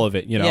 And all of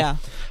it, Yeah.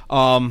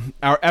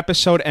 Our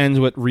episode ends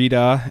with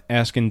Rita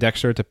asking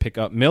Dexter to pick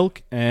up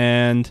milk,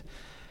 and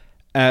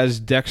as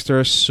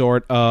Dexter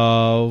sort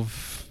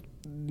of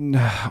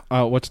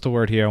what's the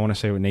word here? I want to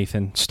say with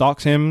Nathan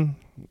stalks him.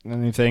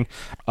 Anything?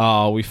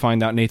 We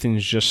find out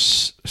Nathan's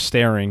just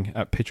staring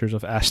at pictures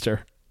of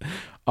Aster.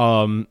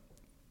 Could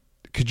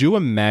you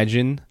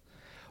imagine?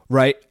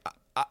 Right,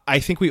 I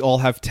think we all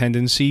have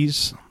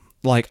tendencies.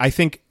 Like, I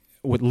think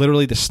with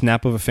literally the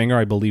snap of a finger,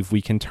 I believe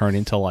we can turn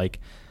into like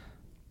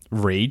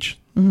rage.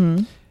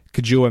 Mm-hmm.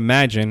 Could you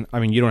imagine? I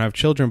mean, you don't have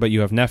children, but you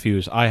have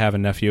nephews. I have a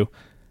nephew.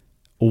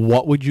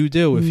 What would you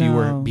do if you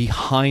were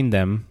behind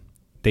them?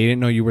 They didn't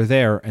know you were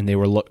there, and they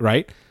were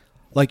right.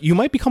 Like, you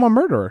might become a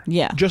murderer.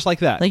 Yeah, just like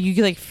that. Like, you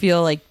could like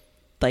feel like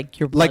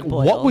your blood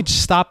boil. What would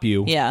stop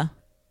you? Yeah.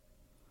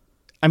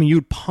 I mean,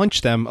 you'd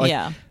punch them. Like,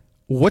 yeah.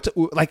 What?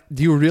 Like,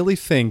 do you really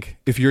think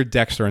if you're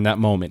Dexter in that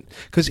moment?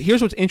 Because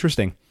here's what's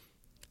interesting.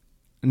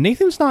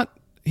 Nathan's not.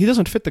 He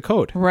doesn't fit the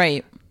code.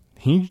 Right.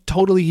 He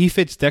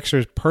fits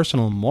Dexter's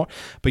personal more,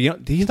 but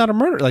he's not a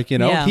murderer. Like,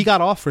 he got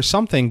off for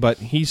something, but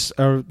he's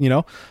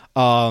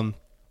I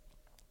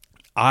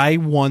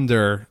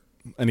wonder,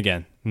 and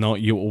again, no,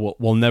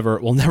 we'll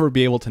never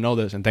be able to know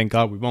this, and thank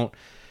God we won't.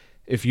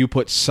 If you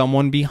put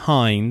someone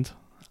behind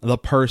the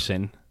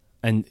person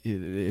and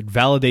it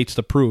validates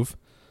the proof,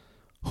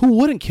 who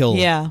wouldn't kill?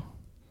 Yeah.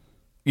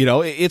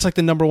 It's like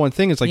the number one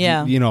thing. It's like,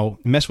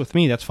 mess with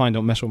me, that's fine.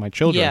 Don't mess with my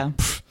children.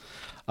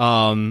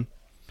 Yeah.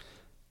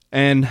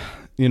 And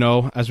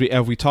as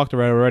we talked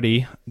about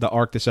already, the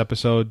arc this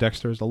episode,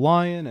 Dexter is the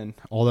lion, and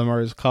all of them are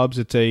his cubs.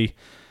 It's a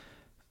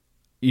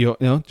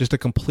just a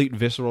complete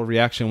visceral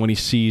reaction when he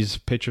sees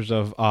pictures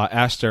of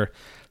Aster.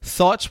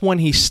 Thoughts when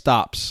he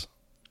stops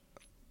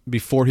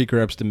before he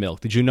grabs the milk.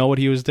 Did you know what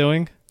he was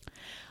doing?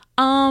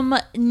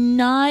 Not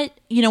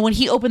when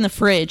he opened the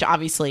fridge,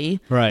 obviously,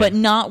 right? But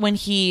not when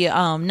he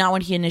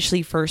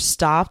initially first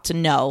stopped.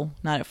 No,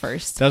 not at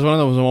first. That's one of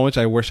those moments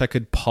I wish I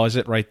could pause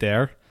it right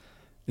there.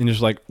 And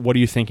just like, what are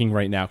you thinking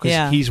right now?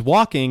 Because he's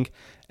walking,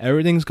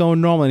 everything's going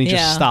normal, and he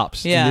just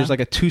stops. Yeah. And there's like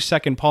a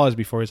 2-second pause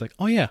before he's like,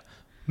 oh yeah,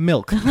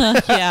 milk.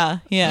 Yeah.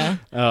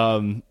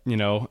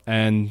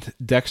 And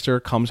Dexter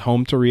comes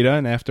home to Rita,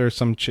 and after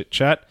some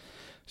chit-chat,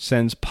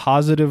 sends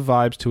positive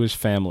vibes to his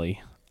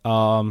family.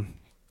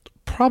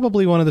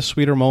 Probably one of the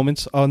sweeter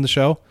moments on the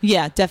show.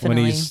 Yeah,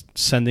 definitely. When he's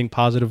sending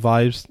positive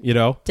vibes,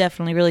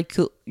 Definitely really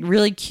cool,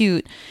 really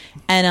cute.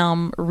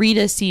 And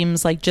Rita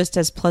seems like just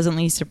as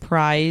pleasantly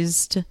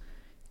surprised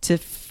to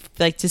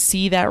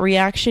see that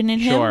reaction in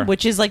him,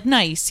 which is like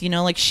nice,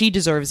 like she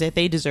deserves it,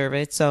 they deserve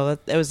it, so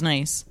that was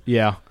nice.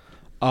 Yeah.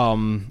 How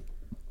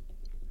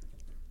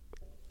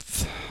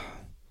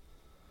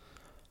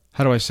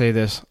do I say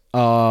this?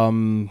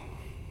 Well,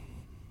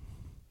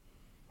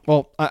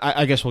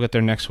 I guess we'll get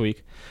there next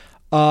week.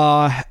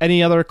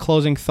 Any other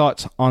closing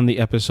thoughts on the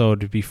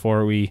episode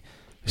before we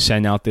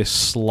send out this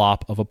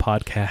slop of a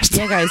podcast?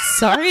 Yeah, guys,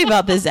 sorry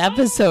about this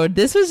episode.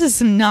 This was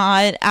just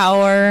not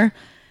our.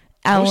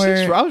 I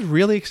was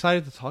really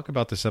excited to talk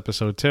about this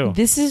episode too.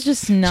 This is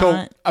just not.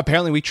 So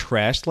apparently we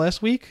trashed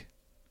last week.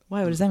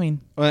 Why? What does that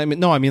mean? I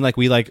mean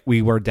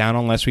we were down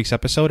on last week's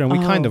episode, and we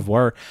kind of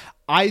were.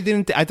 I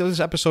thought this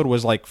episode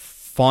was like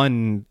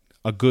fun,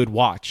 a good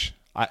watch.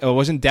 I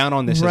wasn't down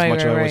on this as much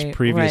as I was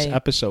previous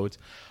episodes.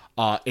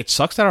 It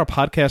sucks that our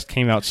podcast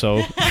came out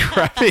so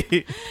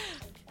crappy.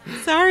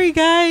 Sorry,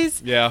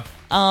 guys. Yeah.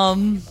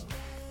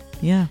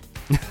 Yeah.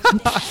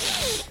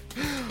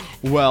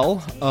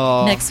 Well,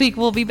 next week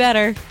will be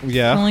better.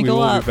 Yeah, we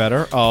will be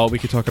better. We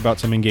could talk about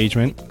some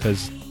engagement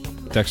because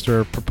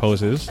Dexter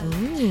proposes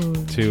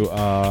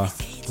to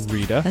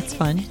Rita. That's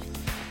fun.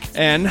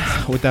 And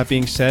with that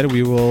being said,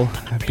 we will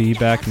be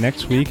back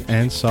next week.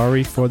 And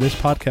sorry for this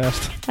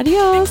podcast.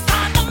 Adios.